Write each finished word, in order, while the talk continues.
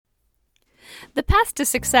The path to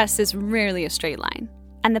success is rarely a straight line,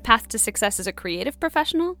 and the path to success as a creative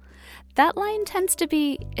professional, that line tends to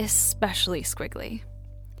be especially squiggly.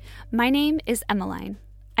 My name is Emmeline.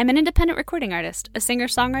 I'm an independent recording artist, a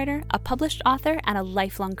singer-songwriter, a published author, and a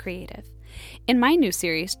lifelong creative. In my new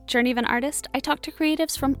series, Journey of an Artist, I talk to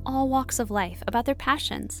creatives from all walks of life about their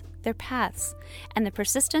passions, their paths, and the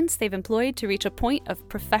persistence they've employed to reach a point of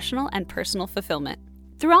professional and personal fulfillment.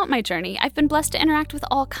 Throughout my journey, I've been blessed to interact with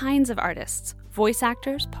all kinds of artists: voice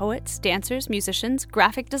actors, poets, dancers, musicians,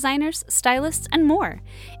 graphic designers, stylists, and more.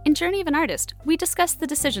 In Journey of an Artist, we discuss the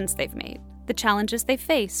decisions they've made, the challenges they've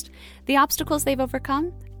faced, the obstacles they've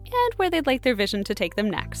overcome, and where they'd like their vision to take them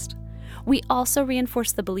next. We also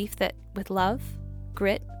reinforce the belief that with love,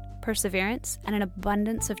 grit, perseverance, and an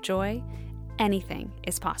abundance of joy, anything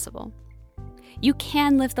is possible. You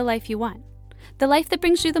can live the life you want, the life that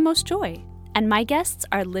brings you the most joy, and my guests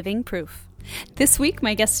are living proof. This week,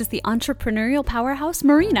 my guest is the entrepreneurial powerhouse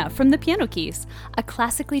Marina from the Piano Keys. A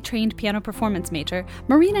classically trained piano performance major,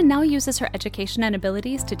 Marina now uses her education and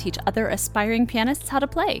abilities to teach other aspiring pianists how to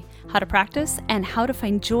play, how to practice, and how to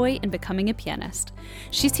find joy in becoming a pianist.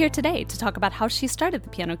 She's here today to talk about how she started the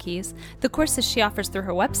Piano Keys, the courses she offers through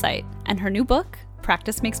her website, and her new book,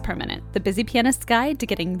 Practice Makes Permanent, the busy pianist's guide to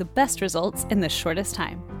getting the best results in the shortest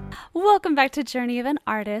time. Welcome back to Journey of an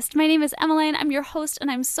Artist. My name is Emmeline. I'm your host,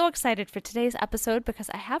 and I'm so excited for today's episode because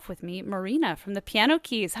I have with me Marina from the Piano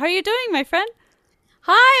Keys. How are you doing, my friend?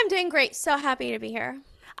 Hi, I'm doing great. So happy to be here.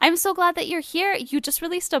 I'm so glad that you're here. You just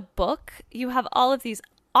released a book. You have all of these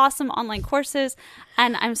awesome online courses,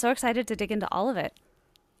 and I'm so excited to dig into all of it.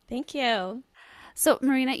 Thank you. So,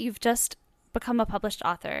 Marina, you've just become a published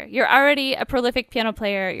author. You're already a prolific piano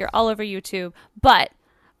player. You're all over YouTube, but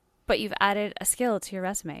you've added a skill to your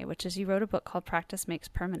resume, which is you wrote a book called Practice Makes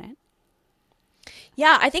Permanent.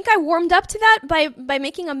 Yeah, I think I warmed up to that by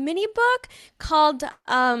making a mini book called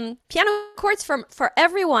Piano Chords for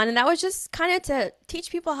Everyone. And that was just kind of to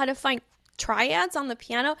teach people how to find triads on the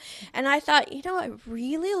piano. And I thought, I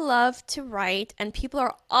really love to write, and people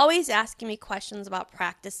are always asking me questions about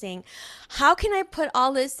practicing. How can I put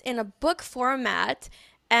all this in a book format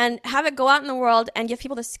and have it go out in the world and give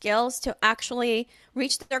people the skills to actually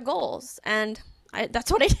reach their goals? And that's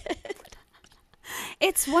what I did.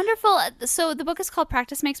 It's wonderful. So the book is called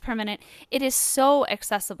Practice Makes Permanent. It is so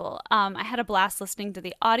accessible. I had a blast listening to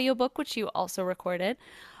the audiobook, which you also recorded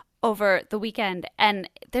over the weekend. And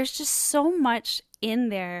there's just so much in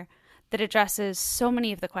there that addresses so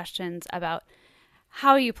many of the questions about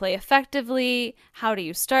how you play effectively, how do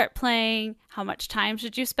you start playing, how much time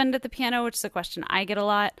should you spend at the piano, which is a question I get a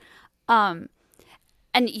lot. And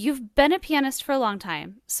you've been a pianist for a long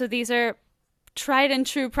time, so these are tried and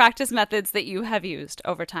true practice methods that you have used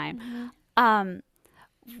over time. Mm-hmm.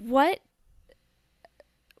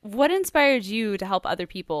 What inspired you to help other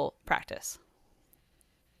people practice?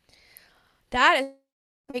 That is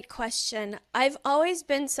a great question. I've always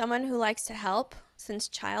been someone who likes to help since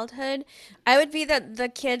childhood. I would be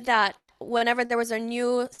the kid that whenever there was a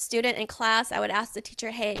new student in class, I would ask the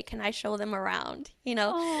teacher, hey, can I show them around?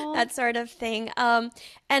 Aww. That sort of thing.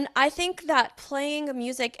 And I think that playing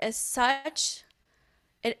music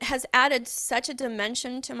it has added such a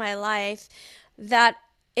dimension to my life that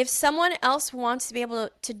if someone else wants to be able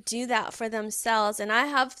to do that for themselves, and I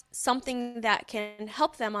have something that can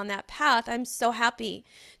help them on that path, I'm so happy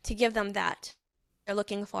to give them that. They're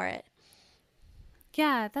looking for it.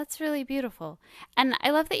 Yeah, that's really beautiful. And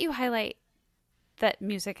I love that you highlight that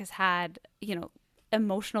music has had,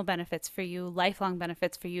 emotional benefits for you, lifelong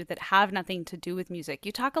benefits for you that have nothing to do with music.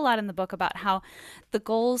 You talk a lot in the book about how the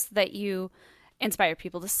goals that you inspire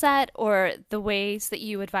people to set, or the ways that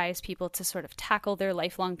you advise people to sort of tackle their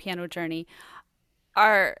lifelong piano journey,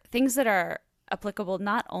 are things that are applicable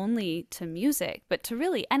not only to music, but to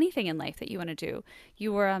really anything in life that you want to do.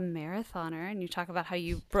 You were a marathoner, and you talk about how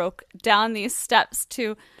you broke down these steps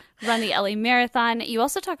to run the LA Marathon. You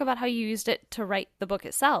also talk about how you used it to write the book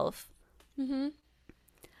itself. Mm-hmm.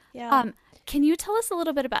 Yeah. Can you tell us a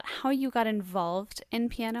little bit about how you got involved in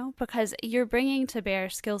piano? Because you're bringing to bear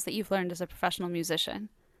skills that you've learned as a professional musician.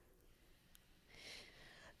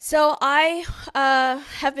 So I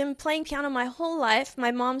have been playing piano my whole life. My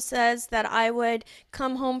mom says that I would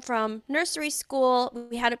come home from nursery school.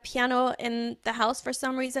 We had a piano in the house for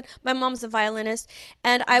some reason. My mom's a violinist,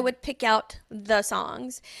 and I would pick out the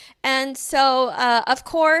songs. And so, of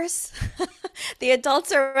course, the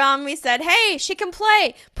adults around me said, hey, she can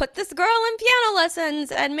play. Put this girl in piano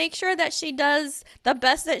lessons and make sure that she does the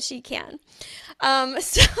best that she can.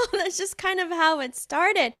 So that's just kind of how it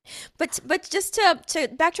started. But just to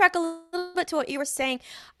back backtrack a little bit to what you were saying.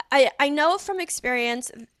 I know from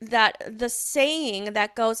experience that the saying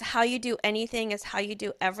that goes, how you do anything is how you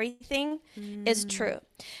do everything, is true.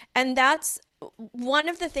 And that's one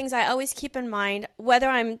of the things I always keep in mind, whether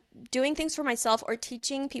I'm doing things for myself or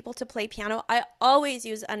teaching people to play piano. I always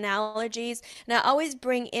use analogies, and I always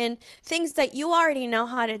bring in things that you already know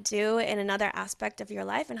how to do in another aspect of your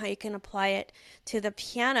life and how you can apply it to the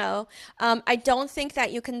piano. I don't think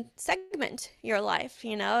that you can segment your life.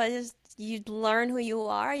 You learn who you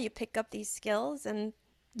are, you pick up these skills, and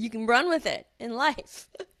you can run with it in life.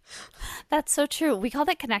 That's so true. We call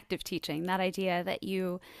that connective teaching, that idea that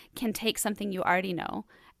you can take something you already know,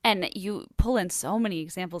 and you pull in so many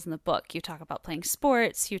examples in the book. You talk about playing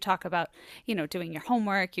sports, you talk about, doing your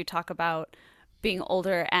homework, you talk about being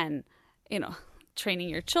older and, training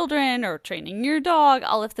your children or training your dog,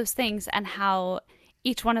 all of those things, and how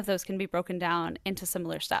each one of those can be broken down into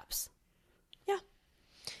similar steps.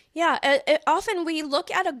 Yeah, often we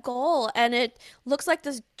look at a goal and it looks like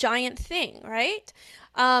this giant thing, right?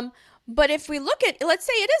 But if we look at, let's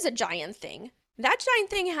say it is a giant thing, that giant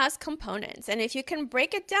thing has components. And if you can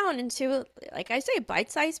break it down into, like I say,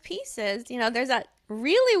 bite-sized pieces, there's that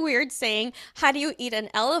really weird saying, how do you eat an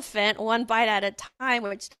elephant one bite at a time,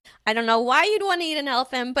 which I don't know why you'd want to eat an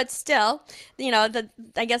elephant, but still,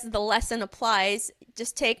 I guess the lesson applies.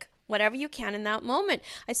 Just take whatever you can in that moment.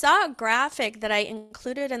 I saw a graphic that I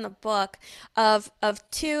included in the book of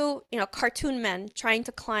two, cartoon men trying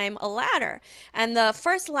to climb a ladder. And the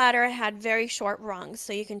first ladder had very short rungs,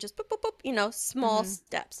 so you can just boop, boop, boop, small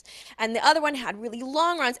steps. And the other one had really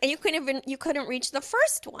long rungs, and you couldn't reach the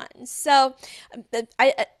first one. So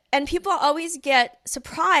and people always get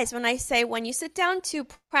surprised when I say, when you sit down to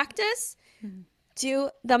practice, do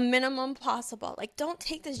the minimum possible. Like, don't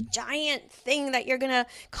take this giant thing that you're going to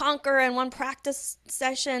conquer in one practice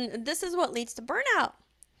session. This is what leads to burnout.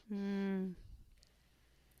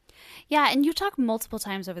 Yeah, and you talk multiple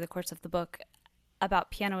times over the course of the book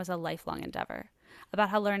about piano as a lifelong endeavor, about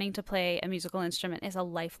how learning to play a musical instrument is a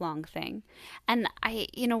lifelong thing. And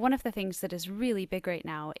one of the things that is really big right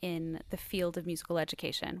now in the field of musical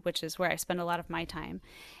education, which is where I spend a lot of my time,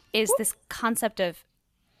 is this concept of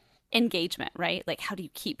engagement, right? Like, how do you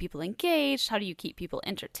keep people engaged? How do you keep people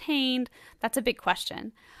entertained? That's a big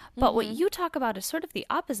question. But what you talk about is sort of the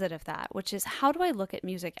opposite of that, which is, how do I look at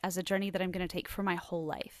music as a journey that I'm going to take for my whole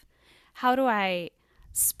life? How do I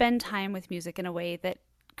spend time with music in a way that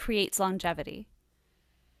creates longevity?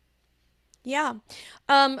 Yeah.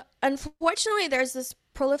 Unfortunately, there's this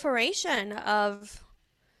proliferation of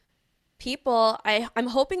people. I'm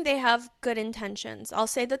hoping they have good intentions. I'll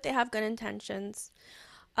say that they have good intentions.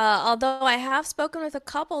 Although I have spoken with a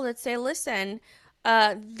couple that say, listen,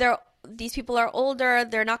 these people are older,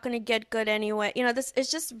 they're not going to get good anyway. This is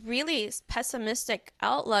just really pessimistic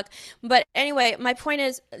outlook. But anyway, my point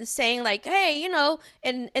is saying, like, hey,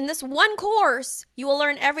 in this one course, you will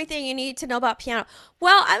learn everything you need to know about piano.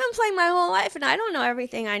 Well, I've been playing my whole life and I don't know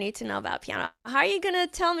everything I need to know about piano. How are you going to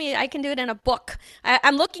tell me I can do it in a book?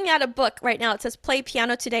 I'm looking at a book right now. It says Play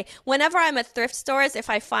Piano Today. Whenever I'm at thrift stores, if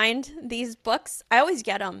I find these books, I always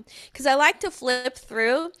get them because I like to flip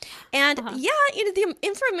through. And the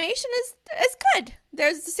information is good.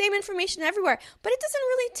 There's the same information everywhere, but it doesn't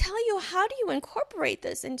really tell you, how do you incorporate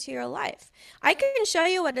this into your life? I can show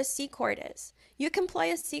you what a C chord is. You can play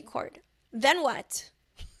a C chord. Then what?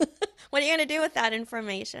 What are you going to do with that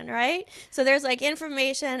information, right? So there's like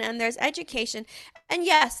information and there's education. And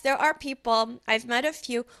yes, there are people, I've met a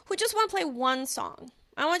few, who just want to play one song.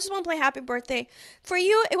 I just want to play Happy Birthday. For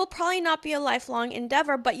you, it will probably not be a lifelong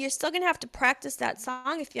endeavor, but you're still going to have to practice that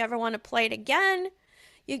song if you ever want to play it again.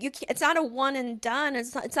 It's not a one and done.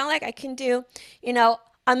 It's not like I can do,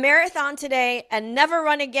 a marathon today and never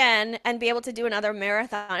run again and be able to do another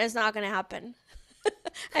marathon. It's not going to happen.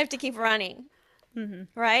 I have to keep running.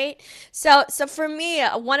 Right? So for me,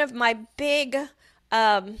 one of my big,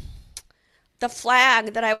 the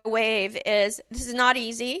flag that I wave is, this is not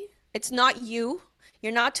easy. It's not you.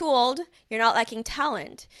 You're not too old. You're not lacking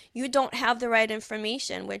talent. You don't have the right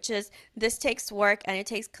information, which is, this takes work and it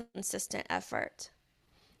takes consistent effort.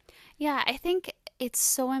 Yeah, I think it's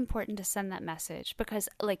so important to send that message because,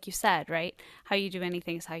 like you said, right, how you do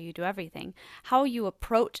anything is how you do everything. How you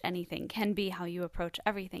approach anything can be how you approach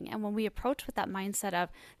everything. And when we approach with that mindset of,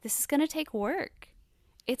 this is going to take work,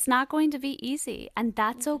 it's not going to be easy, and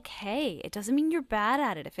that's okay. It doesn't mean you're bad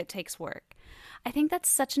at it if it takes work. I think that's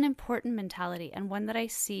such an important mentality, and one that I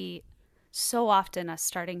see so often us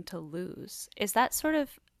starting to lose. Is that sort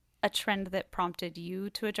of a trend that prompted you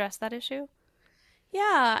to address that issue?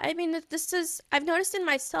 Yeah, I mean, this is, I've noticed in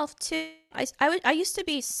myself too. I used to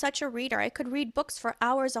be such a reader. I could read books for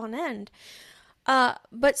hours on end.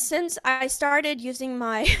 But since I started using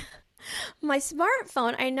my my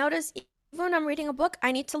smartphone, I notice even when I'm reading a book,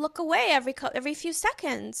 I need to look away every few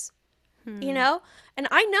seconds, you Hmm. know? And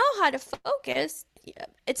I know how to focus.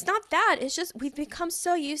 It's not that. It's just we've become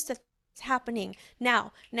so used to it's happening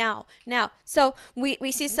now, now, now. So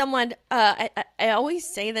we see someone, I always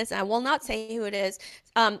say this, and I will not say who it is.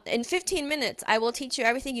 In 15 minutes, I will teach you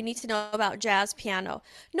everything you need to know about jazz piano.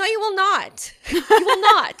 No, you will not. You will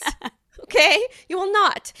not. Okay, you will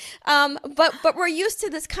not. But we're used to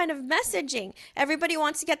this kind of messaging. Everybody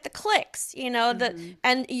wants to get the clicks, Hmm.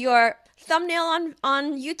 and your thumbnail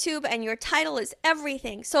on YouTube and your title is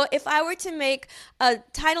everything. So if I were to make a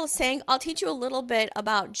title saying, I'll teach you a little bit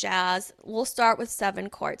about jazz, we'll start with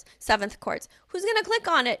seventh chords. Who's gonna click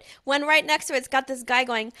on it when right next to it's got this guy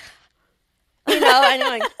going, and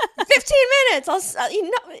going 15 minutes. You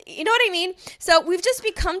know what I mean? So we've just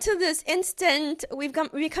become to this instant,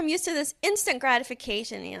 become used to this instant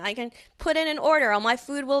gratification. I can put in an order, my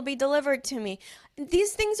food will be delivered to me.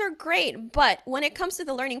 These things are great, but when it comes to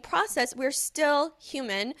the learning process, we're still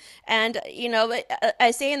human. And,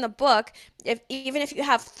 I say in the book, even if you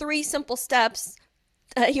have 3 simple steps,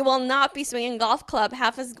 you will not be swinging a golf club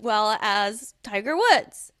half as well as Tiger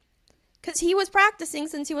Woods because he was practicing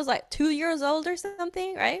since he was like 2 years old or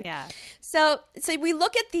something, right? Yeah. So we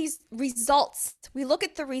look at these results. We look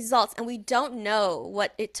at the results, and we don't know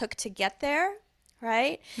what it took to get there,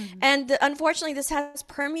 right? Hmm. And unfortunately, this has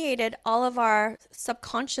permeated all of our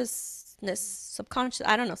subconscious.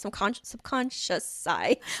 I don't know, subconscious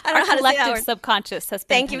side. I don't Our know how to say that collective word. subconscious has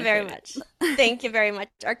been Thank you very penetrated. much. Thank you very much.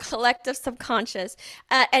 Our collective subconscious.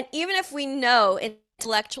 And even if we know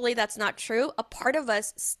intellectually that's not true, a part of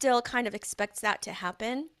us still kind of expects that to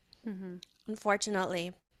happen, Hmm.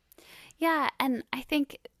 unfortunately. Yeah, and I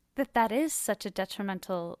think that that is such a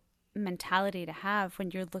detrimental mentality to have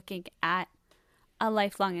when you're looking at a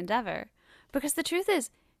lifelong endeavor. Because the truth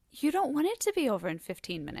is, you don't want it to be over in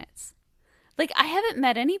 15 minutes. Like, I haven't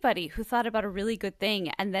met anybody who thought about a really good thing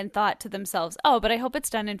and then thought to themselves, oh, but I hope it's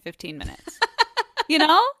done in 15 minutes. You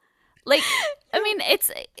know? Like, I mean,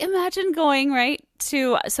 it's imagine going right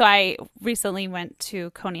to. So I recently went to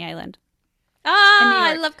Coney Island in New Ah, I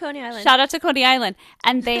York. love Coney Island. Shout out to Coney Island.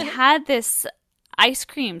 And they had this ice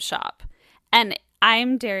cream shop. And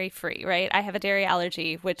I'm dairy free, right? I have a dairy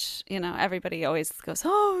allergy, which, everybody always goes,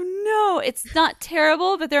 oh no, it's not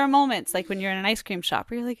terrible. But there are moments like when you're in an ice cream shop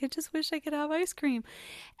where you're like, I just wish I could have ice cream.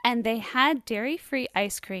 And they had dairy free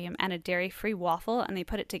ice cream and a dairy free waffle, and they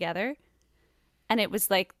put it together. And it was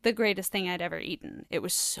like the greatest thing I'd ever eaten. It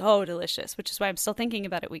was so delicious, which is why I'm still thinking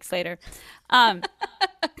about it weeks later. Um,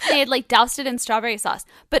 they had like doused it in strawberry sauce,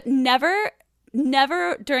 but never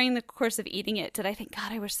during the course of eating it did I think,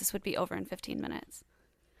 God, I wish this would be over in 15 minutes.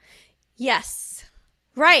 Yes.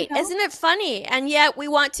 Right. You know? Isn't it funny? And yet we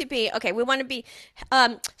want to be, okay, we want to be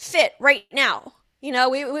fit right now. We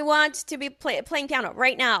want to be playing piano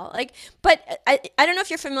right now. But I don't know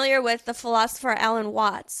if you're familiar with the philosopher Alan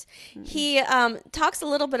Watts. Mm-mm. He talks a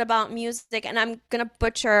little bit about music, and I'm going to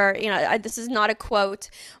butcher, this is not a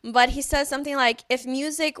quote, but he says something like, if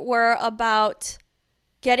music were about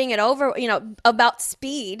getting it over, about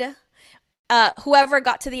speed, whoever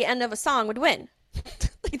got to the end of a song would win.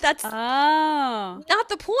 That's Oh, not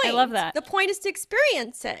the I love point. that. The point is to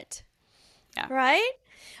experience it, Yeah. right?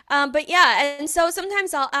 But yeah, and so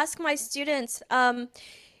sometimes I'll ask my students,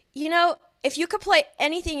 if you could play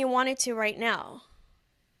anything you wanted to right now,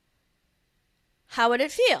 how would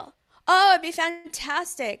it feel? Oh, it'd be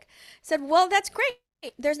fantastic. I said, well, that's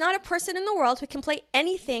great. There's not a person in the world who can play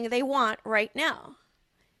anything they want right now.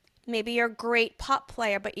 Maybe you're a great pop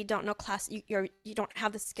player, but you don't know you don't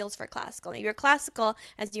have the skills for classical. Maybe you're classical,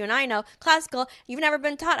 as you and I know, classical. You've never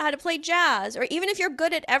been taught how to play jazz, or even if you're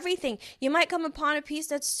good at everything, you might come upon a piece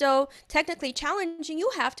that's so technically challenging,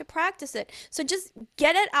 you have to practice it. So just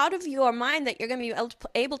get it out of your mind that you're going to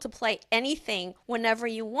be able to play anything whenever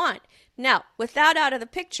you want. Now, with that out of the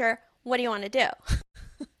picture, what do you want to do?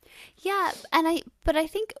 Yeah, but I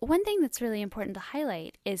think one thing that's really important to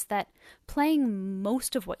highlight is that playing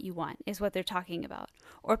most of what you want is what they're talking about,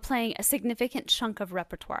 or playing a significant chunk of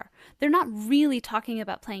repertoire. They're not really talking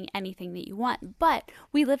about playing anything that you want, but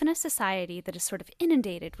we live in a society that is sort of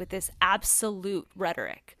inundated with this absolute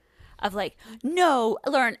rhetoric of like, no,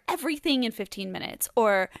 learn everything in 15 minutes,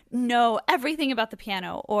 or know everything about the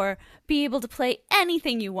piano, or be able to play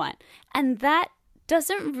anything you want. And that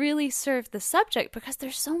doesn't really serve the subject because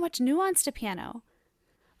there's so much nuance to piano.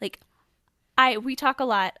 Like, we talk a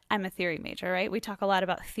lot. I'm a theory major, right? We talk a lot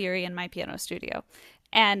about theory in my piano studio.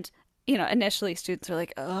 And, initially students are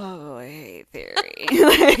like, oh, I hate theory.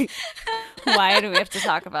 Like, why do we have to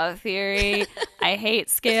talk about theory? I hate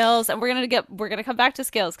scales. And we're going to come back to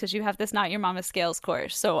scales because you have this Not Your Mama's Scales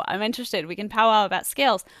course. So I'm interested. We can powwow about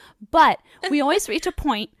scales. But we always reach a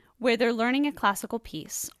point where they're learning a classical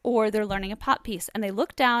piece or they're learning a pop piece and they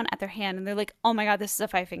look down at their hand and they're like, oh my God, this is a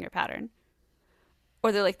 5-finger pattern.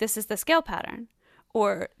 Or they're like, this is the scale pattern.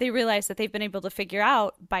 Or they realize that they've been able to figure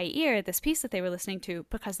out by ear this piece that they were listening to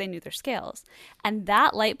because they knew their scales. And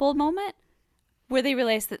that light bulb moment where they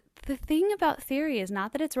realize that the thing about theory is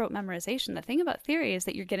not that it's rote memorization. The thing about theory is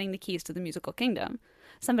that you're getting the keys to the musical kingdom.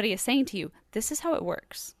 Somebody is saying to you, this is how it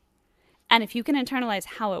works. And if you can internalize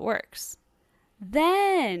how it works,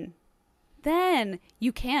 then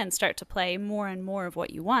you can start to play more and more of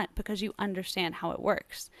what you want because you understand how it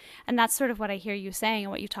works. And that's sort of what I hear you saying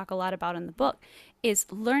and what you talk a lot about in the book is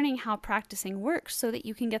learning how practicing works so that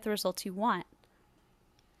you can get the results you want.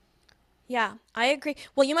 Yeah, I agree.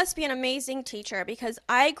 Well, you must be an amazing teacher because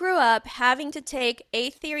I grew up having to take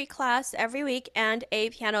a theory class every week and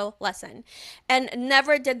a piano lesson and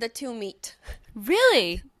never did the two meet.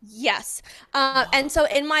 Really? Yes. And so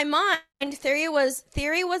in my mind, theory was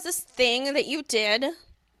this thing that you did.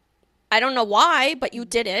 I don't know why, but you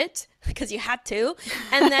did it because you had to.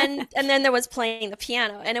 And then there was playing the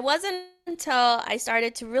piano. And it wasn't until I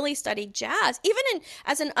started to really study jazz, even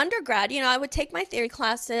as an undergrad, I would take my theory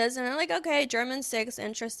classes and I'm like, okay, German 6,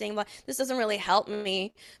 interesting, but this doesn't really help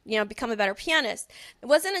me, become a better pianist. It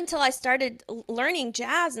wasn't until I started learning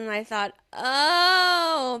jazz and I thought,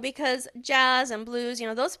 oh, because jazz and blues,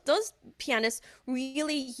 those pianists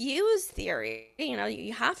really use theory.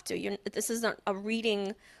 You have to. This isn't a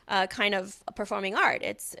reading kind of performing art.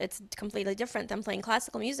 It's completely different than playing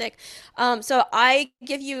classical music. So I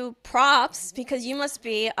give you props because you must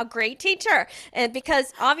be a great teacher, and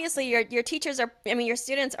because obviously your teachers your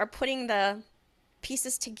students are putting the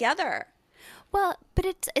pieces together. Well, but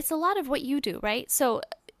it's a lot of what you do, right? So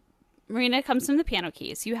Marina comes from the Piano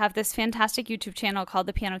Keys. You have this fantastic YouTube channel called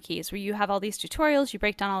The Piano Keys where you have all these tutorials, you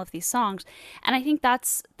break down all of these songs. And I think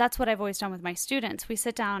that's what I've always done with my students. We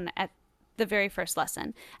sit down at the very first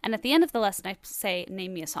lesson, and at the end of the lesson I say,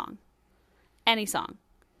 name me a song. Any song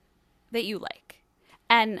that you like.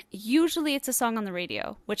 And usually it's a song on the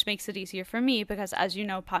radio, which makes it easier for me because, as you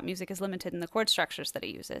know, pop music is limited in the chord structures that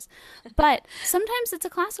it uses. But sometimes it's a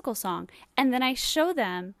classical song, and then I show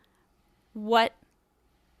them what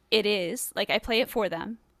it is. Like, I play it for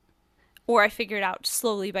them, or I figure it out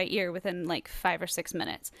slowly by ear within like 5 or 6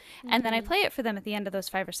 minutes. Mm-hmm. And then I play it for them at the end of those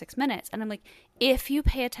 5 or 6 minutes. And I'm like, if you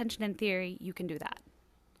pay attention in theory, you can do that.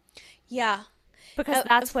 Yeah. Because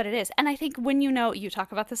that's what it is. And I think when you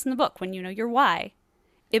talk about this in the book, when you know your why,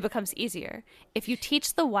 it becomes easier. If you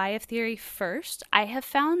teach the why of theory first, I have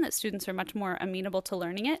found that students are much more amenable to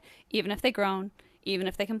learning it, even if they groan, even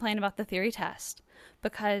if they complain about the theory test,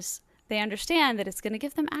 because they understand that it's going to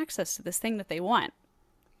give them access to this thing that they want.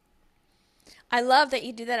 I love that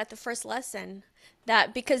you do that at the first lesson,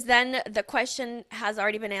 because then the question has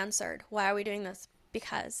already been answered. Why are we doing this?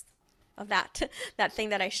 Because of that thing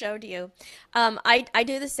that I showed you. I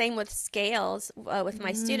do the same with scales with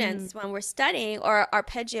my students when we're studying, or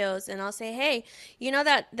arpeggios, and I'll say, hey,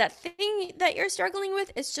 that thing that you're struggling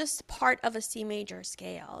with is just part of a C major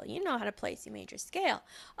scale. You know how to play C major scale.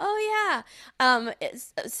 Oh yeah.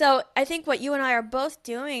 So I think what you and I are both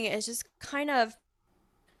doing is just kind of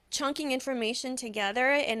chunking information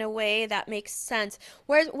together in a way that makes sense.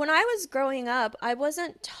 Whereas when I was growing up, I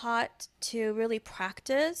wasn't taught to really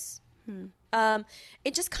practice.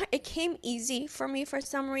 It came easy for me for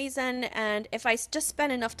some reason, and if I just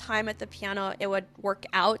spent enough time at the piano, it would work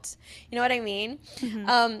out. You know what I mean?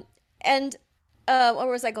 Mm-hmm. Where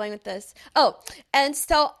was I going with this? Oh, and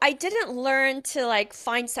so I didn't learn to like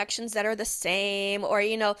find sections that are the same, or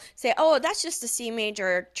say, oh, that's just a C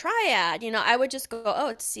major triad. I would just go, oh,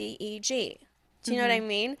 it's C, E, G. Do you know what I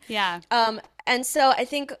mean? Yeah. And so I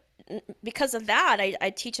think because of that, I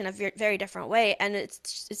teach in a very different way, and it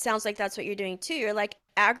sounds like that's what you're doing too. You're like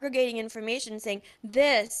aggregating information and saying,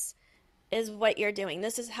 this is what you're doing,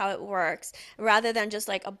 this is how it works, rather than just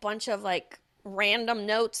like a bunch of like random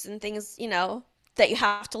notes and things, that you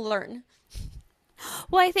have to learn.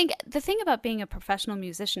 Well, I think the thing about being a professional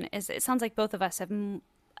musician is it sounds like both of us have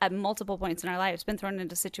at multiple points in our lives been thrown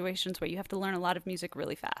into situations where you have to learn a lot of music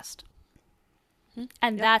really fast. Mm-hmm.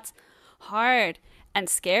 And that's hard and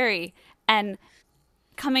scary. And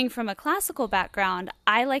coming from a classical background,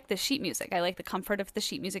 I like the sheet music. I like the comfort of the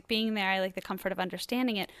sheet music being there. I like the comfort of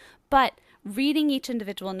understanding it. But reading each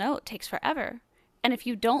individual note takes forever. And if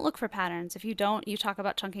you don't look for patterns, if you don't, you talk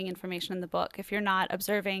about chunking information in the book, if you're not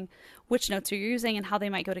observing which notes you're using and how they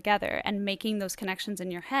might go together and making those connections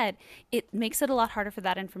in your head, it makes it a lot harder for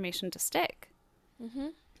that information to stick. Mm-hmm.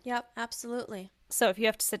 Yep, absolutely. So if you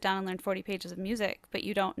have to sit down and learn 40 pages of music, but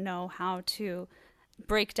you don't know how to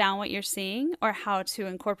break down what you're seeing or how to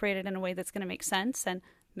incorporate it in a way that's going to make sense and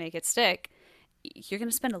make it stick, you're going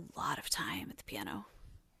to spend a lot of time at the piano.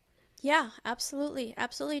 Yeah, absolutely.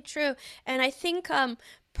 Absolutely true. And I think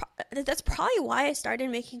that's probably why I started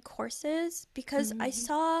making courses, because I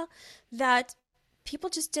saw that people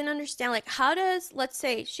just didn't understand, like, how does, let's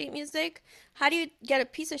say, sheet music, how do you get a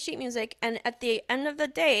piece of sheet music and at the end of the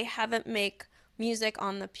day have it make music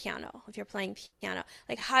on the piano if you're playing piano?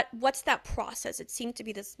 Like, what's that process? It seemed to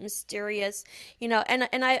be this mysterious, and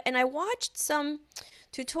I watched some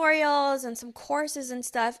tutorials and some courses and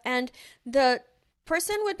stuff, and the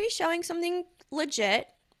person would be showing something legit,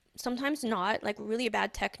 sometimes not, like really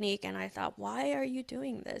bad technique, and I thought, why are you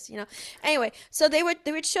doing this? Anyway, so they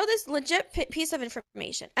would show this legit piece of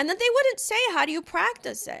information, and then they wouldn't say, how do you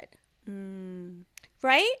practice it?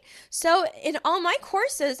 Right? So in all my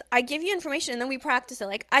courses, I give you information and then we practice it.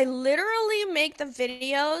 Like, I literally make the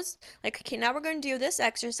videos like, okay, now we're going to do this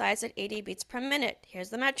exercise at 80 beats per minute. Here's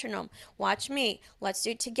the metronome. Watch me. Let's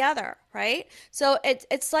do it together. Right? So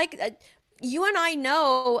it's like you and I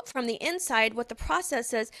know from the inside what the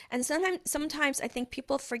process is. And sometimes I think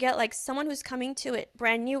people forget, like, someone who's coming to it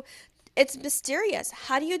brand new, it's mysterious.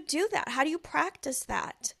 How do you do that? How do you practice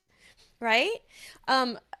that? Right?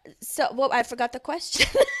 I forgot the question.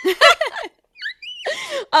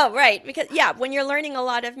 Oh, right. Because, yeah, when you're learning a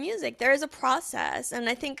lot of music, there is a process. And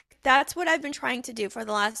I think that's what I've been trying to do for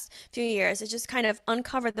the last few years, is just kind of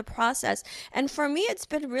uncover the process. And for me, it's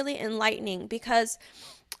been really enlightening because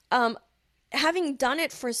having done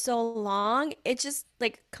it for so long, it just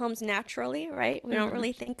like comes naturally, right? We don't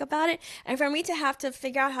really think about it. And for me to have to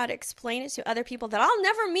figure out how to explain it to other people that I'll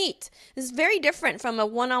never meet is very different from a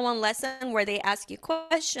one-on-one lesson where they ask you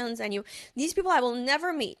questions and these people I will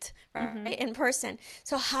never meet, right, in person.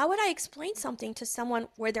 So how would I explain something to someone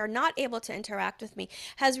where they're not able to interact with me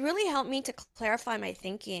has really helped me to clarify my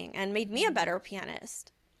thinking and made me a better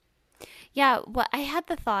pianist. Yeah, well, I had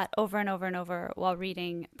the thought over and over and over while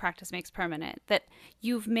reading Practice Makes Permanent that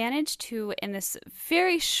you've managed to, in this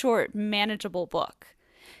very short, manageable book,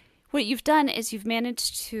 what you've done is you've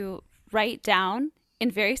managed to write down in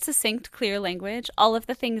very succinct, clear language all of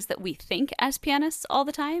the things that we think as pianists all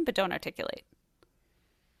the time but don't articulate.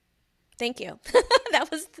 Thank you.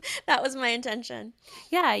 That was my intention.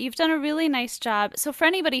 Yeah, you've done a really nice job. So for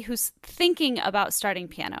anybody who's thinking about starting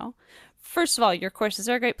piano, first of all, your courses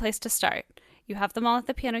are a great place to start. You have them all at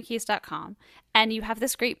thepianokeys.com. And you have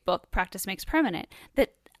this great book, Practice Makes Permanent,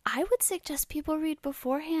 that I would suggest people read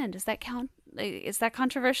beforehand. Is that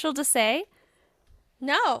controversial to say?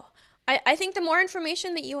 No. I think the more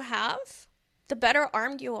information that you have, the better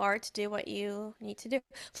armed you are to do what you need to do.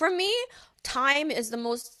 For me, time is the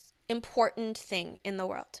most important thing in the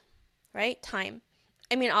world, right? Time.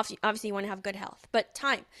 I mean, obviously you want to have good health, but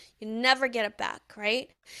time, you never get it back, right?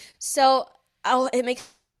 So can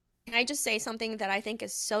I just say something that I think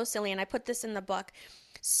is so silly, and I put this in the book.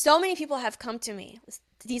 So many people have come to me.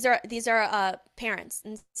 These are parents,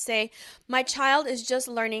 and say, my child is just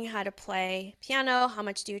learning how to play piano. How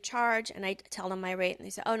much do you charge? And I tell them my rate, and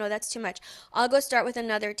they say, oh no, that's too much. I'll go start with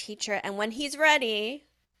another teacher, and when she's ready,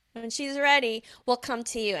 we'll come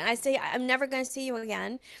to you. And I say, I'm never going to see you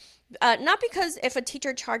again. Not because if a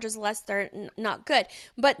teacher charges less, they're not good,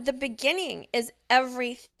 but the beginning is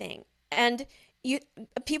everything. And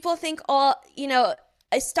people think, I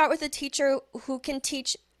start with a teacher who can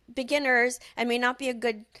teach beginners and may not be a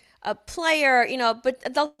good player,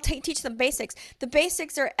 but they'll teach the basics. The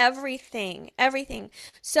basics are everything.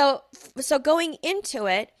 So going into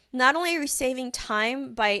it, not only are you saving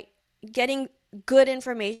time by getting good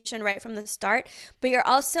information right from the start, but you're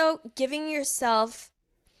also giving yourself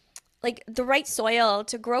like the right soil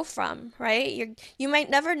to grow from, right? You might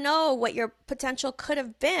never know what your potential could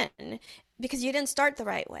have been because you didn't start the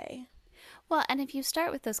right way. Well, and if you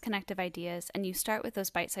start with those connective ideas and you start with those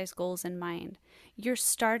bite-sized goals in mind, you're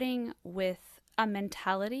starting with a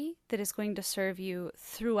mentality that is going to serve you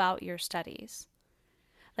throughout your studies.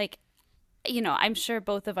 Like, I'm sure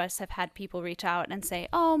both of us have had people reach out and say,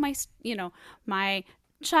 oh, my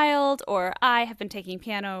child or I have been taking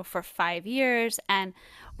piano for 5 years and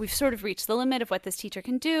we've sort of reached the limit of what this teacher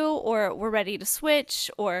can do, or we're ready to switch,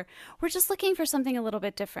 or we're just looking for something a little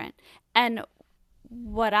bit different. And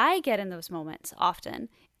what I get in those moments often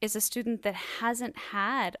is a student that hasn't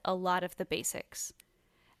had a lot of the basics.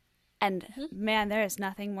 And man, there is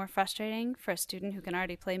nothing more frustrating for a student who can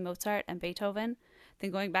already play Mozart and Beethoven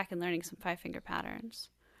than going back and learning some five-finger patterns,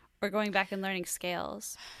 or going back and learning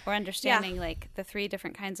scales, or understanding like the 3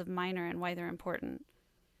 different kinds of minor and why they're important.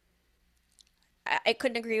 I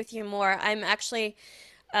couldn't agree with you more. I'm actually,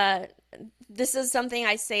 this is something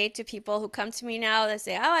I say to people who come to me now. They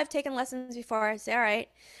say, "Oh, I've taken lessons before." I say, "All right,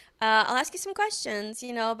 I'll ask you some questions,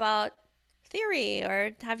 about theory,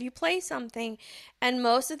 or have you play something?" And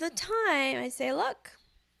most of the time I say, "Look,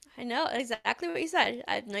 I know exactly what you said.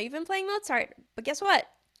 I know you've been playing Mozart, but guess what?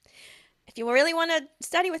 If you really want to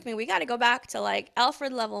study with me, we got to go back to like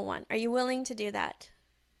Alfred level 1. Are you willing to do that?"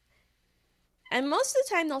 And most of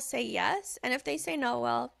the time they'll say yes. And if they say no,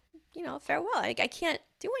 well, farewell. I can't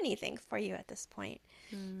do anything for you at this point,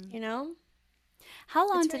 How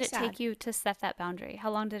long It's did very it sad. take you to set that boundary? How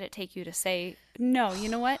long did it take you to say, no, you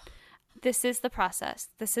know what? This is the process.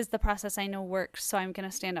 This is the process I know works, so I'm going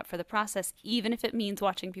to stand up for the process, even if it means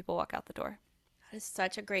watching people walk out the door. That is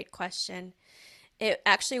such a great question. It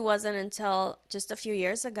actually wasn't until just a few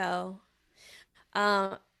years ago.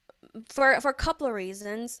 Um, for a couple of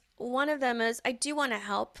reasons. One of them is I do want to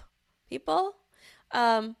help people.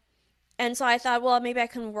 Um, and so I thought, well, maybe I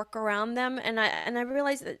can work around them. And I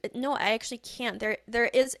realized that no, I actually can't. There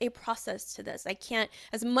is a process to this. I can't,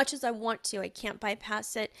 as much as I want to, I can't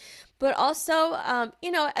bypass it. But also,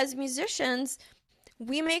 as musicians,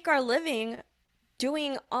 we make our living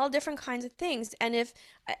doing all different kinds of things. And if,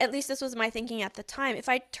 at least this was my thinking at the time, if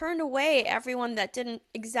I turned away everyone that didn't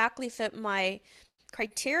exactly fit my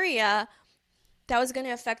criteria, that was going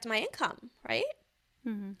to affect my income, right?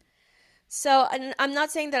 Mm-hmm. So, and I'm not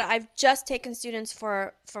saying that I've just taken students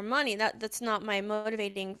for money. That's not my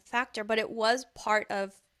motivating factor, but it was part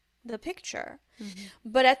of the picture. Mm-hmm.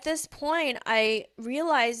 But at this point, I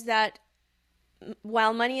realized that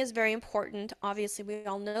while money is very important, obviously we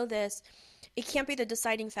all know this, it can't be the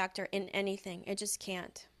deciding factor in anything. It just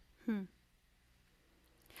can't.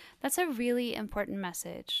 That's a really important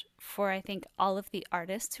message for, I think, all of the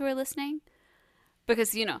artists who are listening.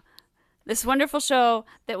 Because, this wonderful show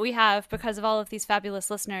that we have because of all of these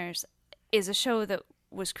fabulous listeners is a show that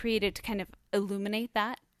was created to kind of illuminate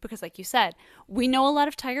that. Because like you said, we know a lot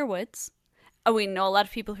of Tiger Woods. And we know a lot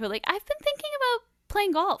of people who are like, I've been thinking about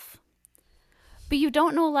playing golf. But you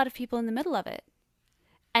don't know a lot of people in the middle of it.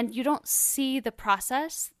 And you don't see the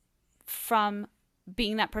process from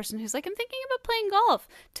being that person who's like, I'm thinking about playing golf,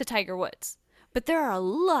 to Tiger Woods. But there are a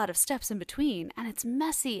lot of steps in between, and it's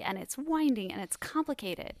messy, and it's winding, and it's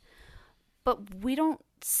complicated. But we don't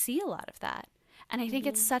see a lot of that. And I think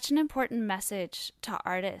it's such an important message to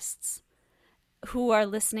artists who are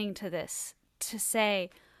listening to this to say,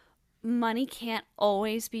 money can't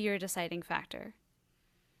always be your deciding factor.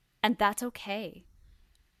 And that's okay.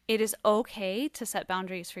 It is okay to set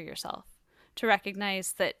boundaries for yourself, to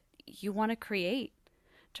recognize that you want to create,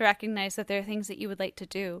 to recognize that there are things that you would like to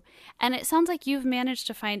do. And it sounds like you've managed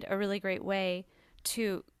to find a really great way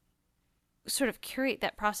to sort of curate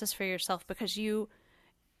that process for yourself, because you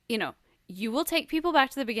will take people back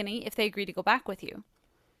to the beginning if they agree to go back with you.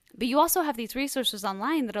 But you also have these resources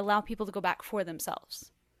online that allow people to go back for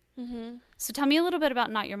themselves. Mm-hmm. So tell me a little bit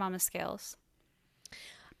about Not Your Mama's Scales.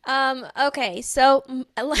 Okay, so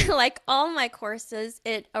like all my courses,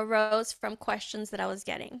 it arose from questions that I was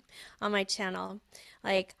getting on my channel.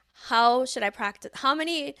 Like, how should I practice? How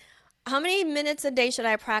many minutes a day should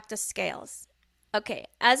I practice scales? Okay,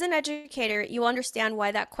 as an educator, you understand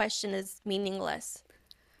why that question is meaningless,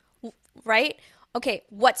 right? Okay,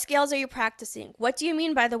 what scales are you practicing? What do you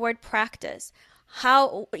mean by the word practice?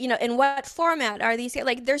 How, in what format are these?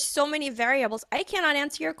 Like, there's so many variables. I cannot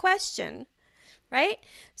answer your question. Right?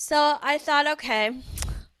 So I thought, okay,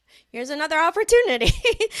 here's another opportunity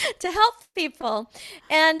to help people.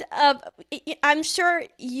 And I'm sure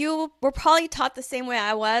you were probably taught the same way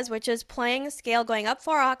I was, which is playing a scale, going up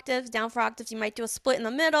 4 octaves, down 4 octaves. You might do a split in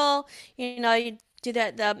the middle. You do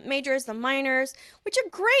the majors, the minors, which are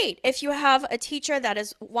great if you have a teacher that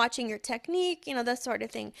is watching your technique, that sort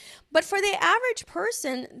of thing. But for the average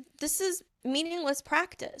person, this is meaningless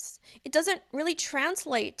practice. It doesn't really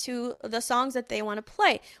translate to the songs that they want to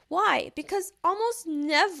play. Why? Because almost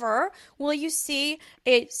never will you see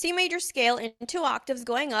a C major scale in 2 octaves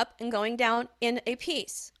going up and going down in a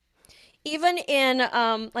piece. Even in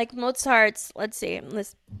like Mozart's, let's see,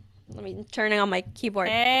 let me turn on my keyboard.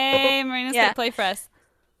 Hey, Marina's going to play for us.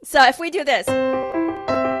 So if we do this, right?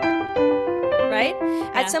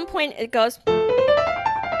 Yeah. At some point it goes.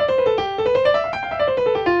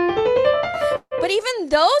 But even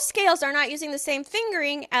those scales are not using the same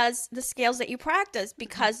fingering as the scales that you practice,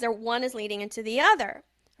 because one is leading into the other,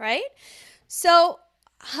 right? So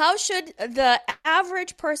how should the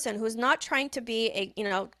average person who's not trying to be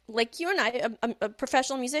a, like you and I, a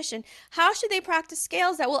professional musician, how should they practice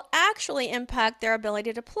scales that will actually impact their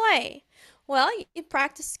ability to play? Well, you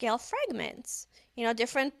practice scale fragments,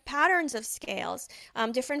 different patterns of scales,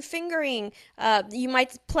 different fingering. You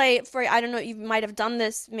might play for, I don't know, you might have done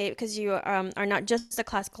this maybe because you are not just a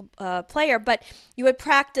classical player, but you would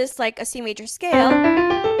practice like a C major scale,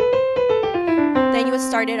 then you would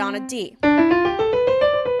start it on a D.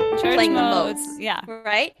 Church Playing modes. the modes. Yeah.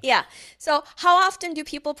 Right? Yeah. So how often do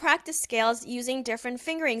people practice scales using different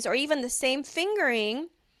fingerings or even the same fingering?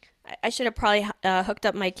 I should have probably hooked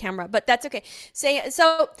up my camera, but that's okay.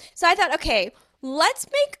 So I thought, okay, let's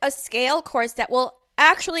make a scale course that will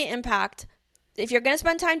actually impact, if you're going to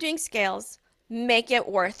spend time doing scales, make it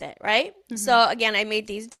worth it, right? Mm-hmm. So again, I made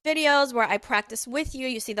these videos where I practice with you.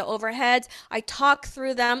 You see the overheads. I talk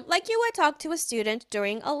through them like you would talk to a student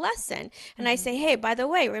during a lesson. And I say, hey, by the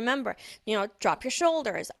way, remember, drop your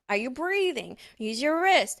shoulders. Are you breathing? Use your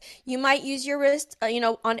wrist. You might use your wrist,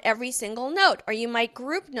 on every single note, or you might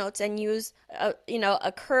group notes and use,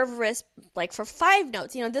 a curved wrist like for 5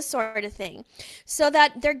 notes, this sort of thing, so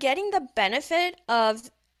that they're getting the benefit of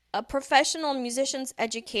a professional musician's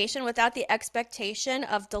education without the expectation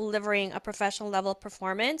of delivering a professional level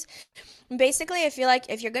performance. Basically, I feel like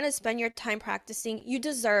if you're going to spend your time practicing, you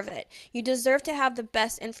deserve it. You deserve to have the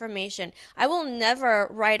best information. I will never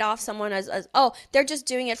write off someone as oh, they're just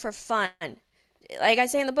doing it for fun. Like I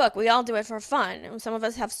say in the book, we all do it for fun. Some of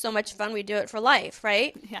us have so much fun, we do it for life,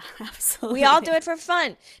 right? Yeah, absolutely. We all do it for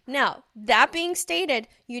fun. Now, that being stated,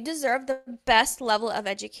 you deserve the best level of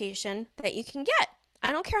education that you can get.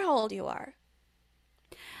 I don't care how old you are.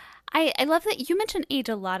 I love that you mentioned age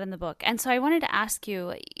a lot in the book. And so I wanted to ask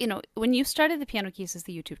you, when you started the Piano Keys as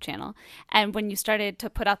the YouTube channel, and when you started to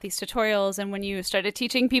put out these tutorials, and when you started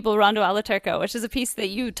teaching people Rondo alla Turco, which is a piece that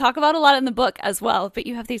you talk about a lot in the book as well, but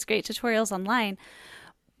you have these great tutorials online.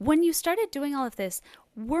 When you started doing all of this,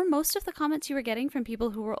 were most of the comments you were getting from people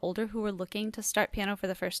who were older who were looking to start piano for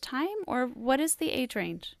the first time? Or what is the age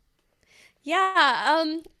range? Yeah,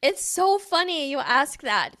 it's so funny you ask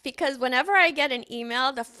that, because whenever I get an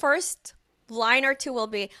email, the first line or two will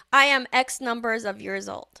be, I am X numbers of years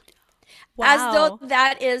old. Wow. As though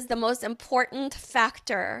that is the most important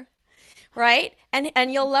factor, right? And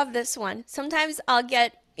you'll love this one. Sometimes I'll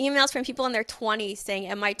get emails from people in their 20s saying,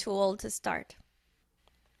 am I too old to start?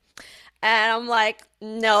 And I'm like,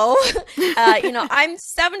 no, I'm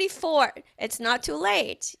 74. It's not too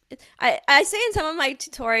late. I say in some of my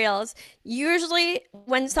tutorials, usually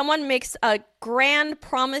when someone makes a grand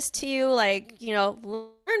promise to you, like,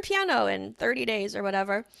 learn piano in 30 days or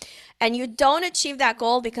whatever, and you don't achieve that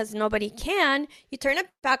goal because nobody can, you turn it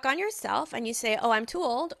back on yourself and you say, oh, I'm too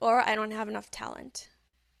old, or I don't have enough talent,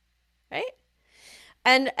 right?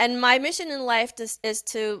 And my mission in life is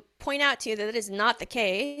to point out to you that it is not the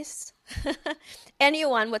case.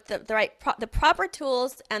 Anyone with the proper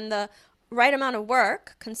tools and the right amount of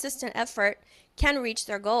work, consistent effort, can reach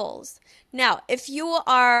their goals. Now, if you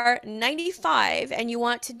are 95 and you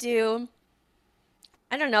want to do,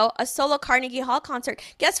 I don't know, a solo Carnegie Hall concert,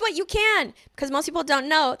 guess what? You can, because most people don't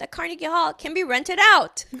know that Carnegie Hall can be rented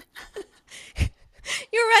out.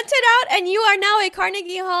 You rent it out and you are now a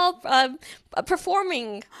Carnegie Hall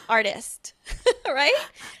performing artist, right?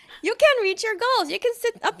 You can reach your goals. You can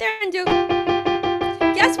sit up there and do,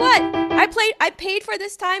 guess what? I paid for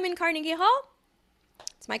this time in Carnegie Hall.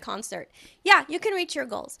 It's my concert. Yeah, you can reach your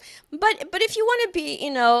goals. But if you want to be,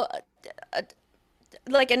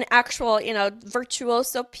 like an actual,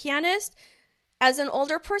 virtuoso pianist, as an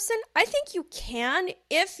older person, I think you can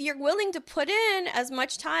if you're willing to put in as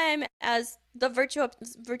much time as the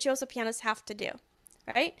virtuoso pianists have to do,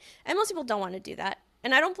 right? And most people don't want to do that.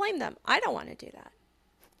 And I don't blame them. I don't want to do that.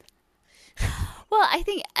 Well, I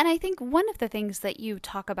think one of the things that you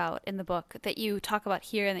talk about in the book, that you talk about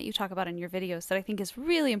here and that you talk about in your videos, that I think is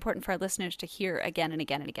really important for our listeners to hear again and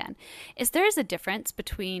again and again, is there is a difference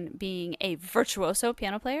between being a virtuoso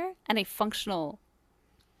piano player and a functional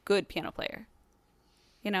good piano player.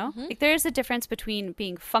 Like there is a difference between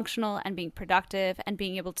being functional and being productive and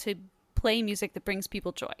being able to play music that brings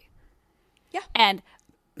people joy. Yeah. And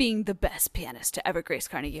being the best pianist to ever grace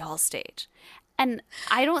Carnegie Hall's stage. And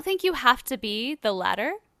I don't think you have to be the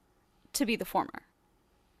latter to be the former.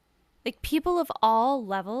 Like people of all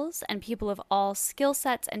levels and people of all skill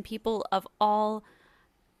sets and people of all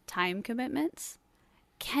time commitments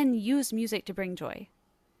can use music to bring joy,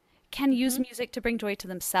 can use music to bring joy to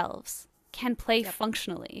themselves, can play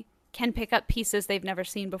functionally, can pick up pieces they've never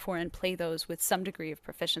seen before and play those with some degree of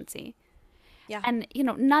proficiency. Yeah. And,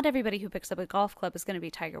 not everybody who picks up a golf club is going to be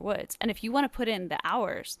Tiger Woods. And if you want to put in the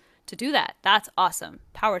hours to do that, that's awesome.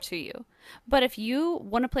 Power to you. But if you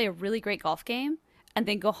want to play a really great golf game and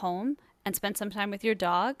then go home and spend some time with your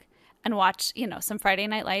dog and watch, some Friday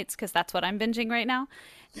Night Lights, because that's what I'm binging right now.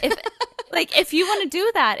 If you want to do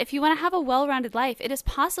that, if you want to have a well-rounded life, it is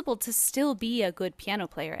possible to still be a good piano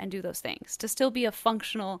player and do those things, to still be a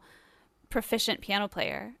functional, proficient piano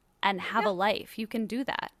player and have a life. You can do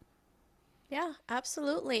that. Yeah,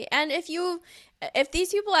 absolutely. And if these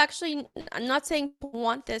people actually, I'm not saying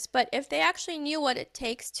want this, but if they actually knew what it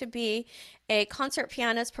takes to be a concert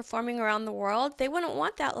pianist performing around the world, they wouldn't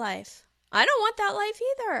want that life. I don't want that life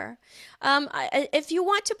either. If you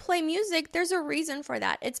want to play music, there's a reason for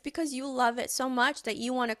that. It's because you love it so much that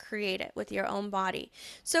you want to create it with your own body.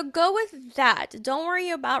 So go with that. Don't worry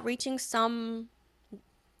about reaching some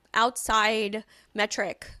outside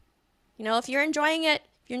metric. If you're enjoying it,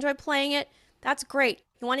 if you enjoy playing it, that's great.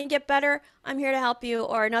 You want to get better? I'm here to help you,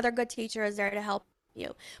 or another good teacher is there to help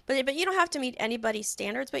you. But you don't have to meet anybody's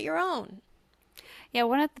standards but your own. Yeah,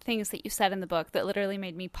 one of the things that you said in the book that literally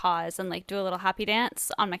made me pause and do a little happy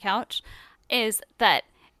dance on my couch is that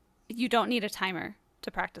you don't need a timer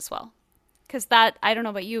to practice well. Because I don't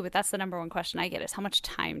know about you, but that's the number one question I get is how much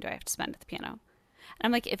time do I have to spend at the piano? And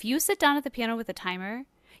I'm like, if you sit down at the piano with a timer,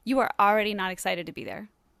 you are already not excited to be there.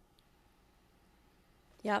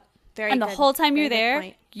 Yep. Very and the good. whole time Very you're there,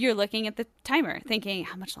 point. You're looking at the timer thinking,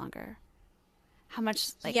 how much longer? How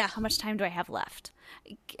much time do I have left?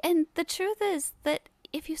 And the truth is that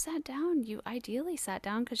if you sat down, you ideally sat